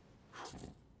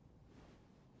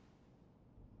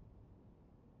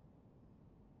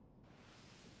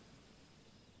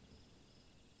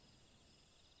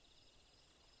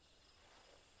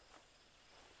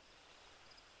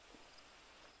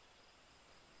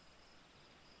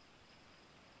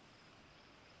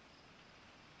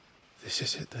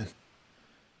 This is it then.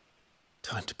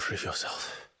 Time to prove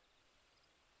yourself.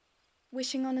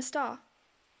 Wishing on a star?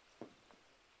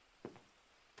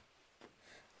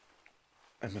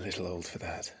 I'm a little old for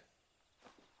that.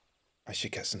 I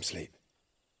should get some sleep.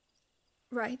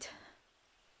 Right.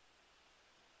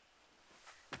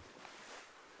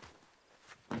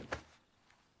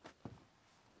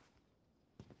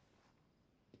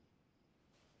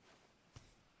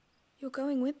 You're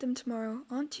going with them tomorrow,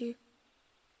 aren't you?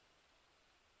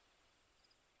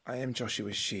 I am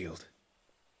Joshua's shield.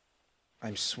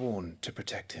 I'm sworn to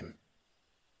protect him.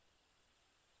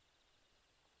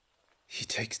 He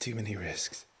takes too many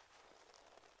risks.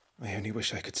 I only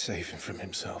wish I could save him from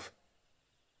himself.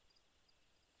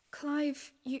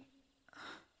 Clive, you...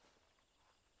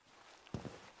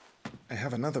 I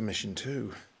have another mission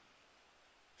too.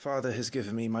 Father has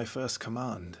given me my first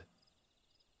command.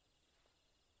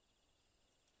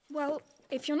 Well,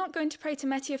 if you're not going to pray to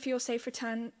Metia for your safe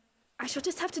return, I shall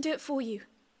just have to do it for you.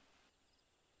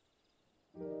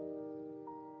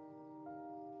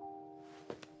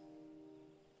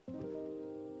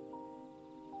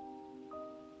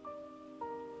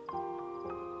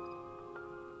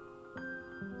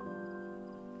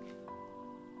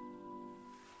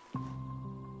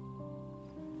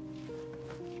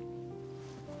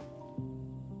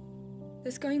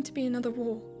 There's going to be another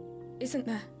war, isn't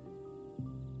there?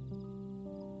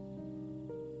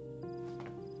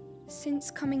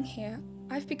 Since coming here,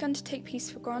 I've begun to take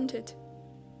peace for granted.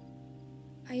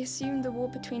 I assumed the war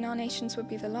between our nations would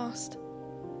be the last.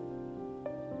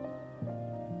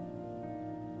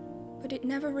 But it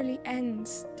never really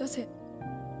ends, does it?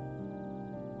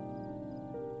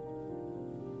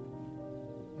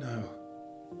 No.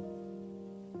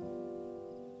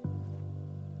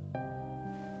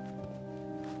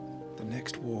 The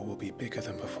next war will be bigger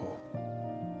than before.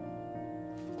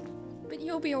 But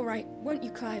you'll be all right, won't you,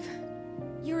 Clive?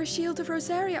 You're a shield of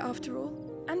Rosaria, after all,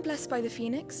 and blessed by the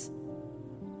Phoenix.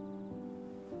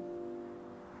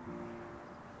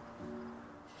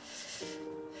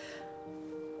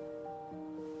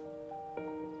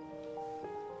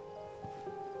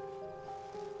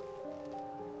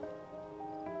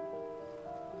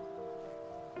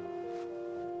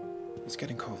 It's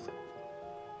getting cold.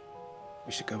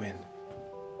 We should go in.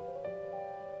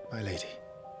 My lady.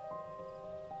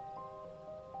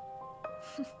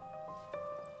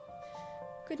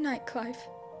 Good night, Clive.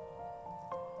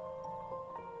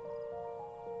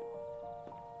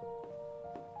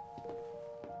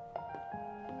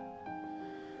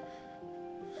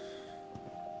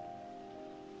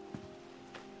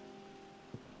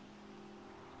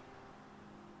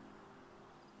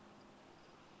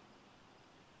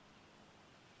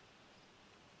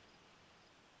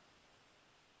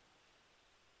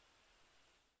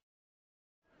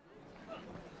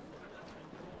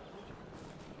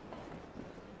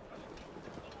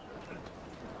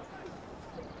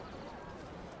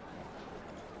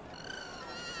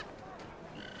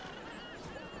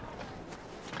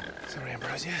 Sorry,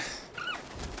 Ambrosia.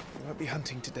 We won't be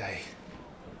hunting today.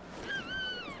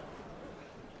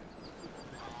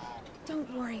 Don't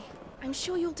worry. I'm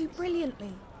sure you'll do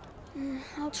brilliantly.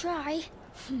 I'll try.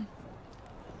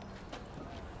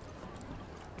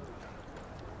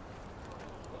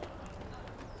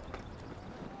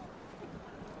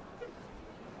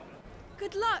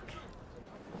 Good luck!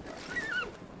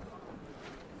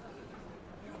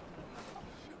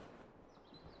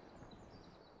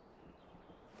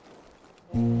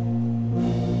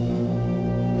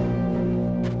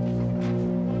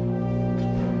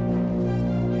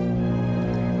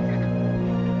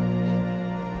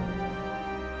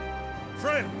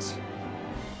 Friends,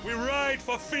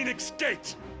 for Phoenix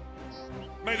Gate!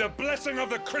 May the blessing of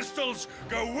the crystals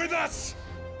go with us!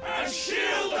 And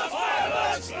shield the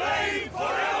Firebird's flame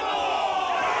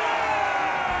forevermore!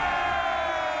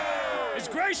 His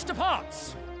Grace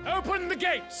departs! Open the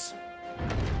gates!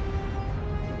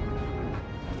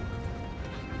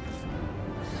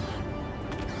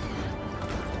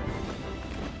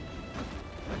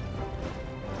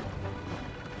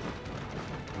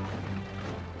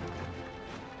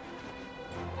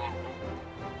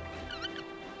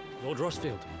 Lord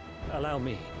Rossfield, allow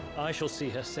me. I shall see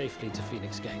her safely to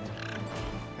Phoenix Gate.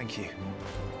 Thank you.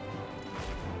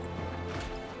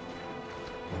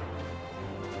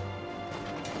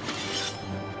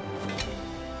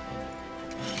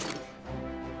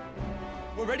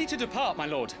 We're ready to depart, my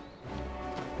lord.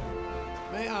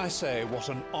 May I say what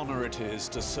an honor it is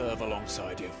to serve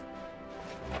alongside you?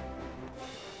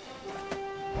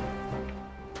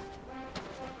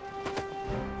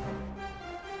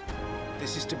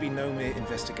 This is to be no mere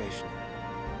investigation.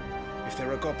 If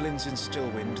there are goblins in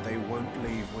Stillwind, they won't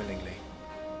leave willingly.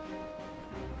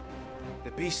 The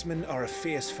Beastmen are a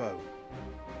fierce foe.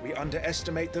 We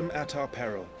underestimate them at our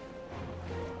peril.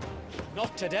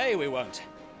 Not today, we won't.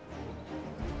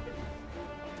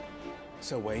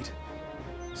 Sir Wade,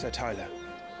 Sir Tyler,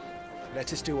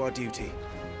 let us do our duty.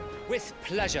 With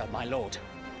pleasure, my lord.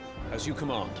 As you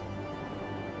command.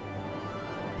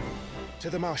 To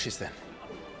the marshes, then.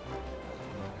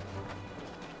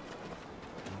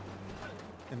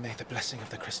 And may the blessing of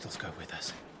the crystals go with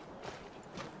us.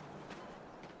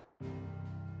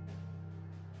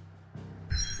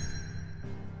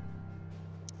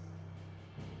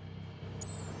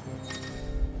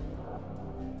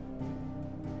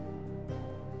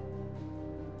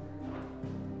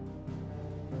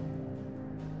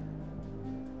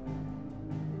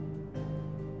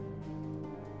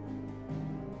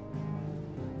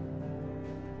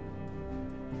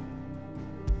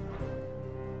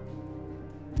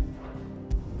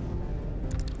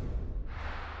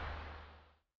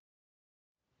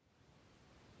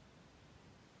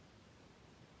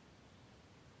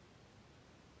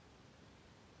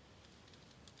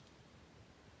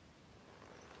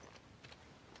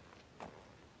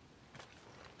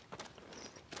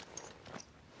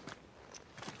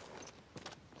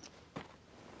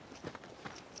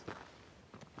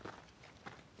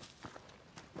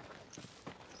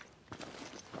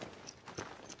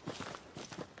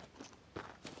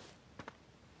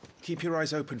 Keep your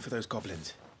eyes open for those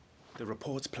goblins. The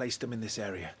reports placed them in this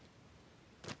area.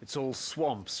 It's all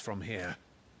swamps from here.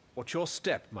 What's your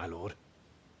step, my lord?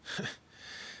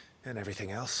 And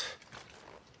everything else.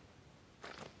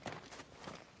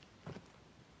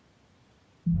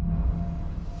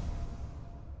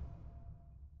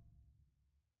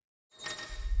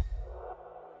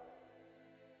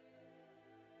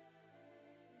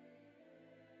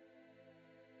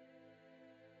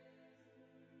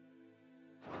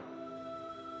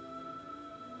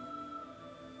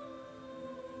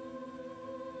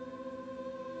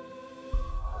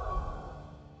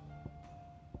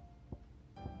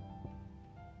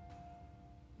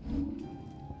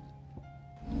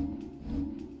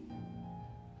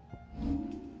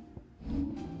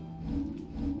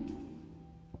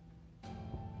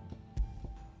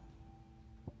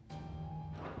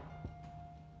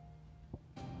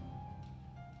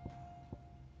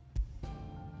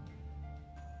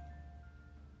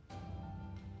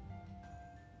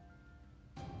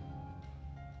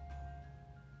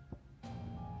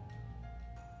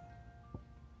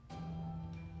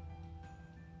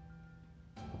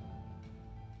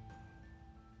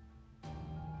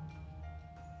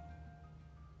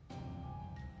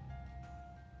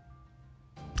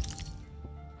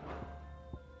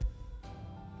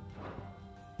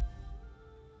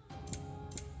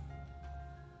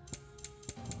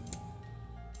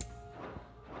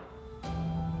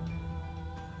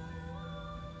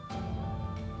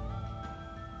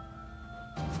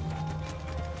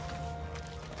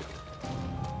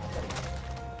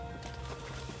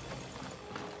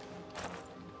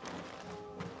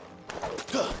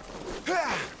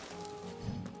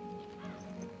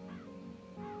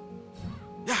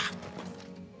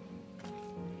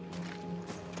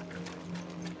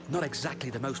 Not exactly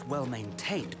the most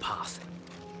well-maintained path.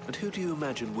 And who do you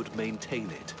imagine would maintain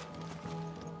it?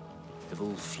 They've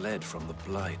all fled from the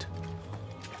Blight.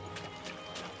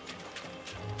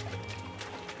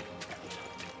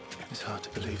 It's hard to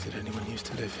believe that anyone used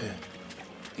to live here.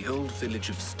 The old village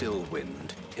of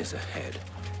Stillwind is ahead.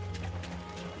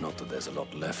 Not that there's a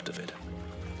lot left of it.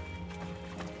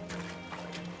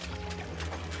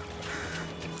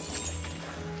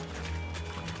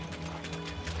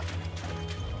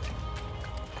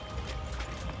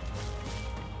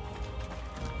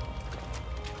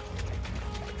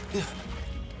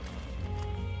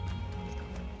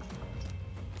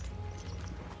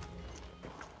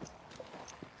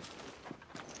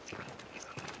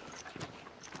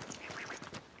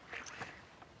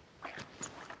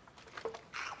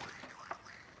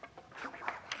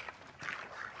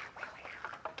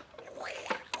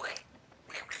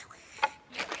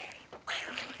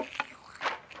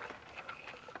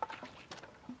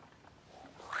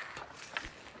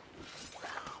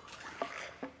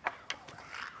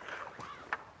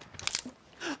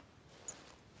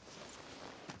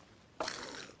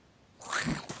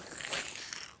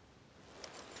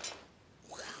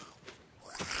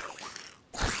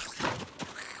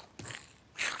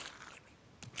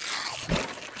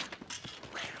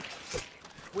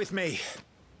 With me.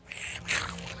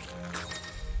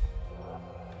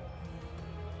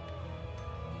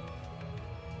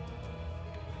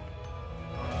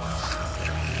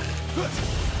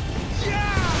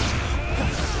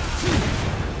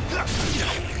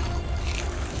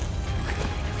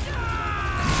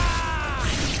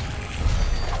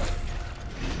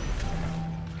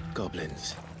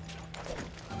 Goblins.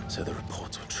 So the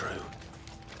reports were true.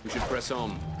 We should press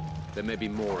on. There may be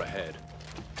more ahead.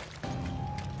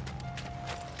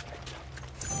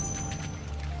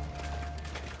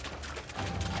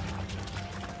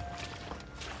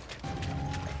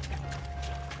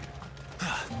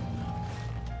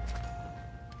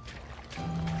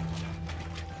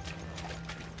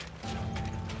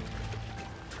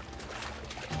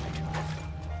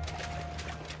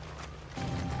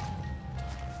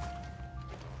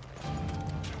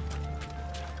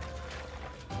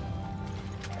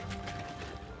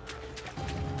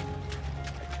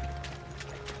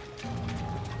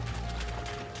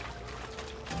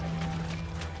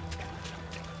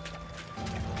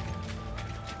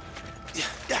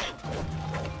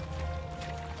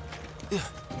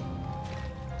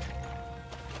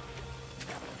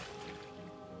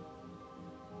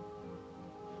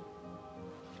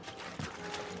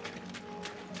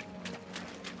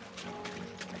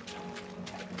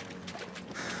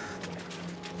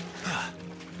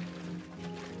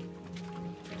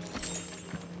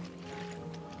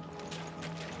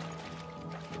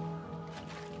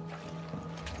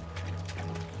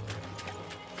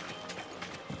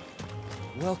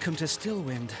 Welcome to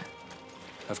Stillwind.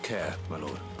 Have care, my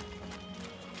lord.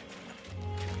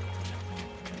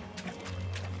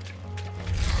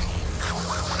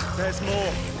 There's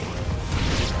more.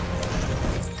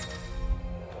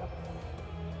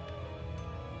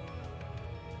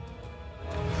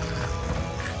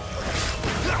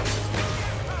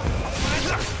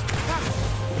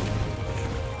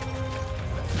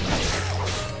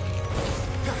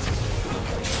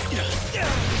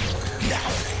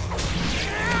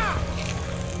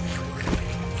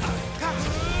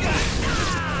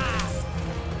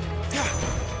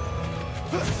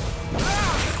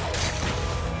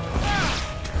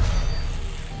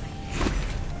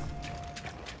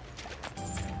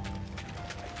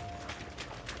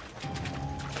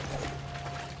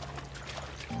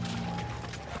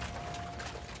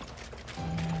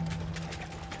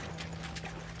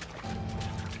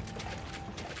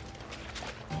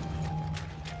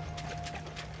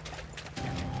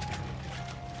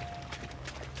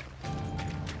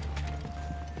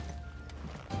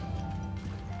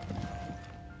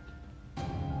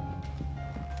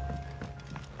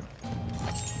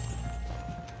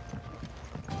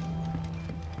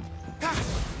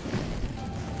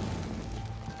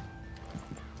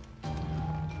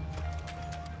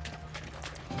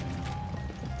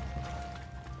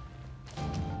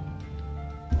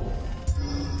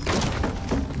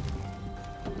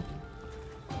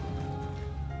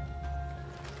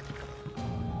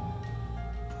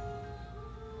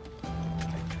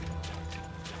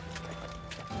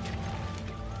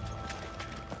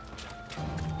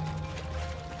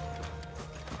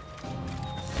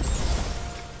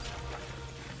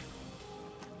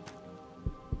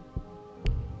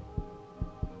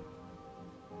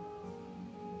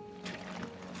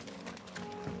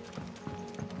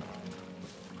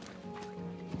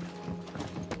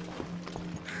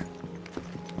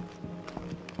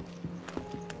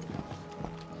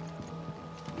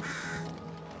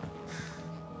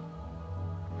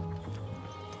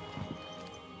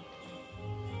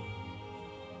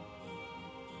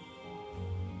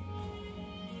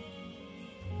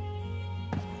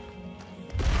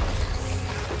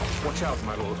 Watch out,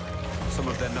 my lord. Some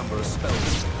of their number are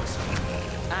spells.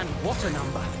 And what a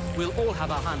number! We'll all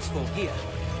have our hands full here.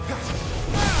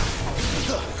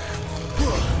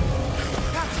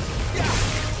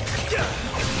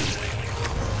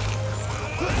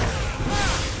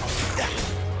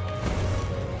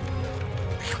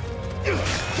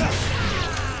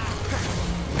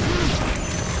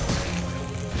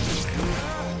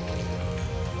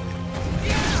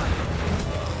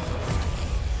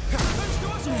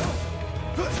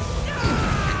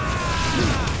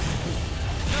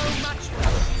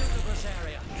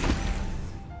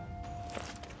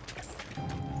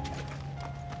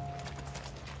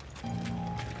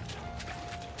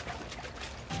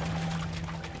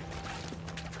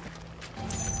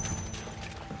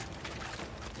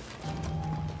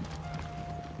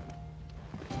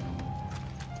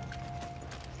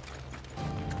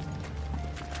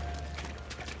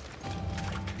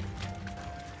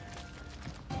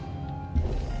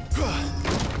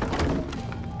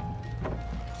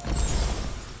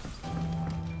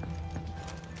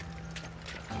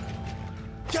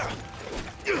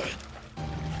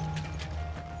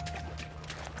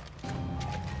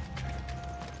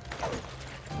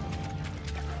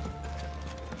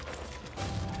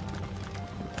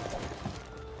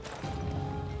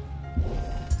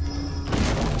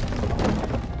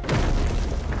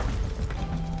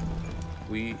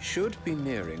 should be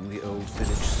nearing the old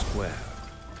village square.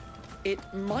 It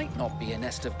might not be a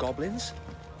nest of goblins.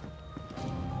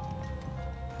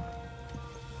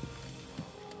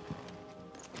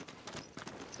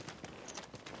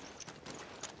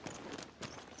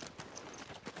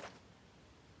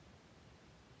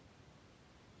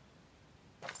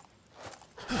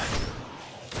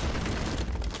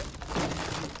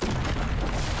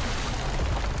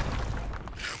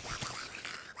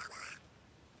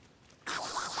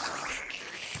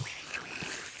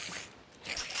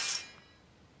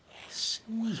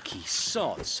 Sneaky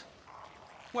sods.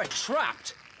 We're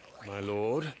trapped. My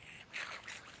lord.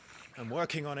 I'm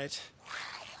working on it.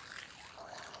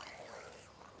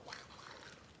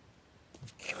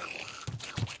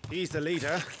 He's the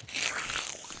leader.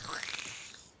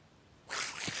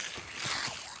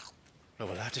 But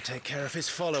we'll have to take care of his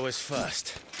followers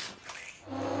first.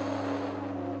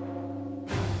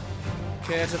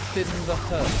 Care to thin the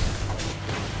herd?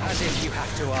 As if you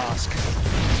have to ask.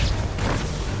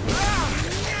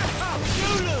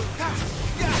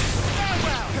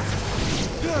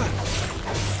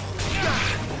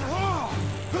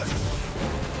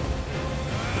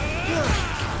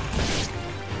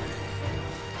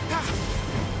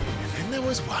 And there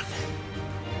was one.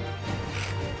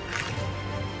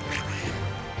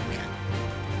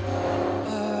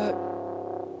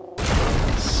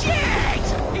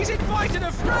 Shit! He's invited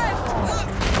a friend!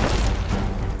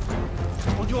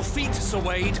 On your feet, Sir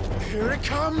Wade. Here it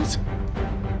comes!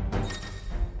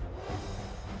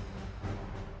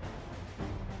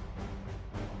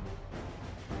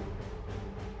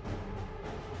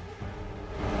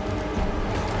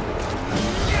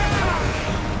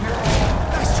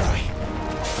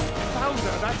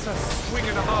 That's a swing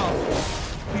and a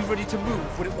half. Be ready to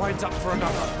move when it winds up for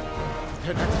another.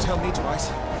 You don't have to tell me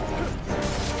twice.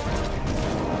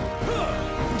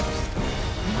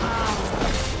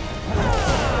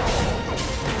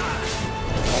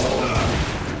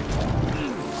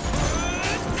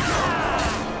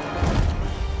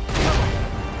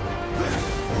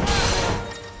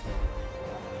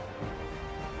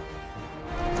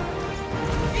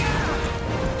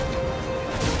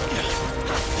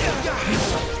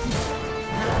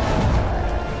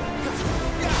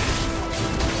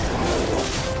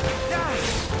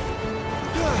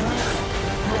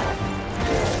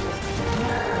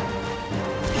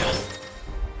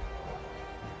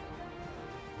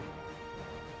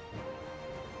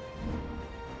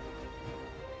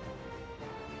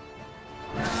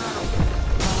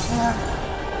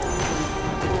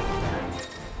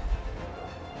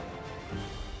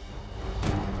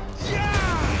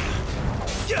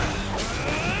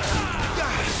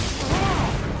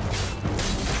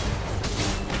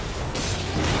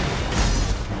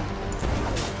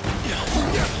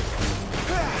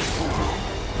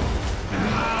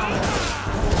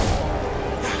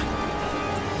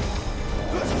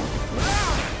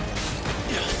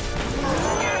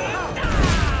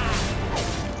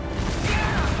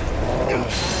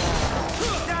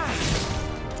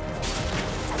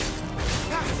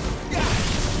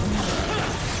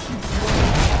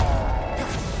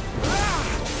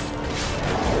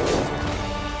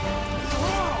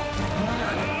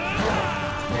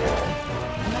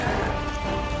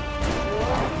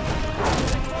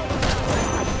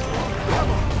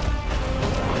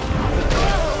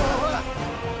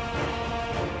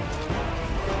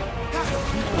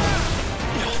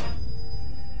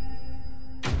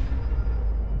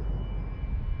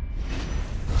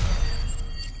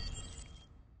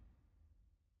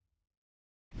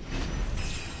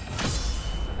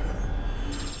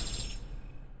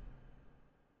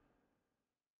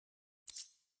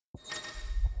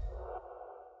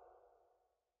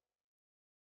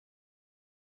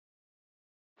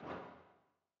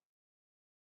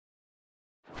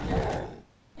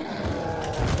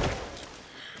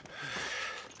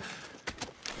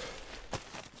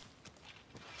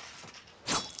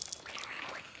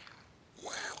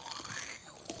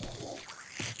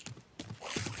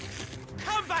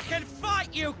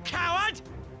 You coward!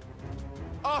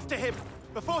 After him,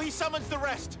 before he summons the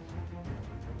rest.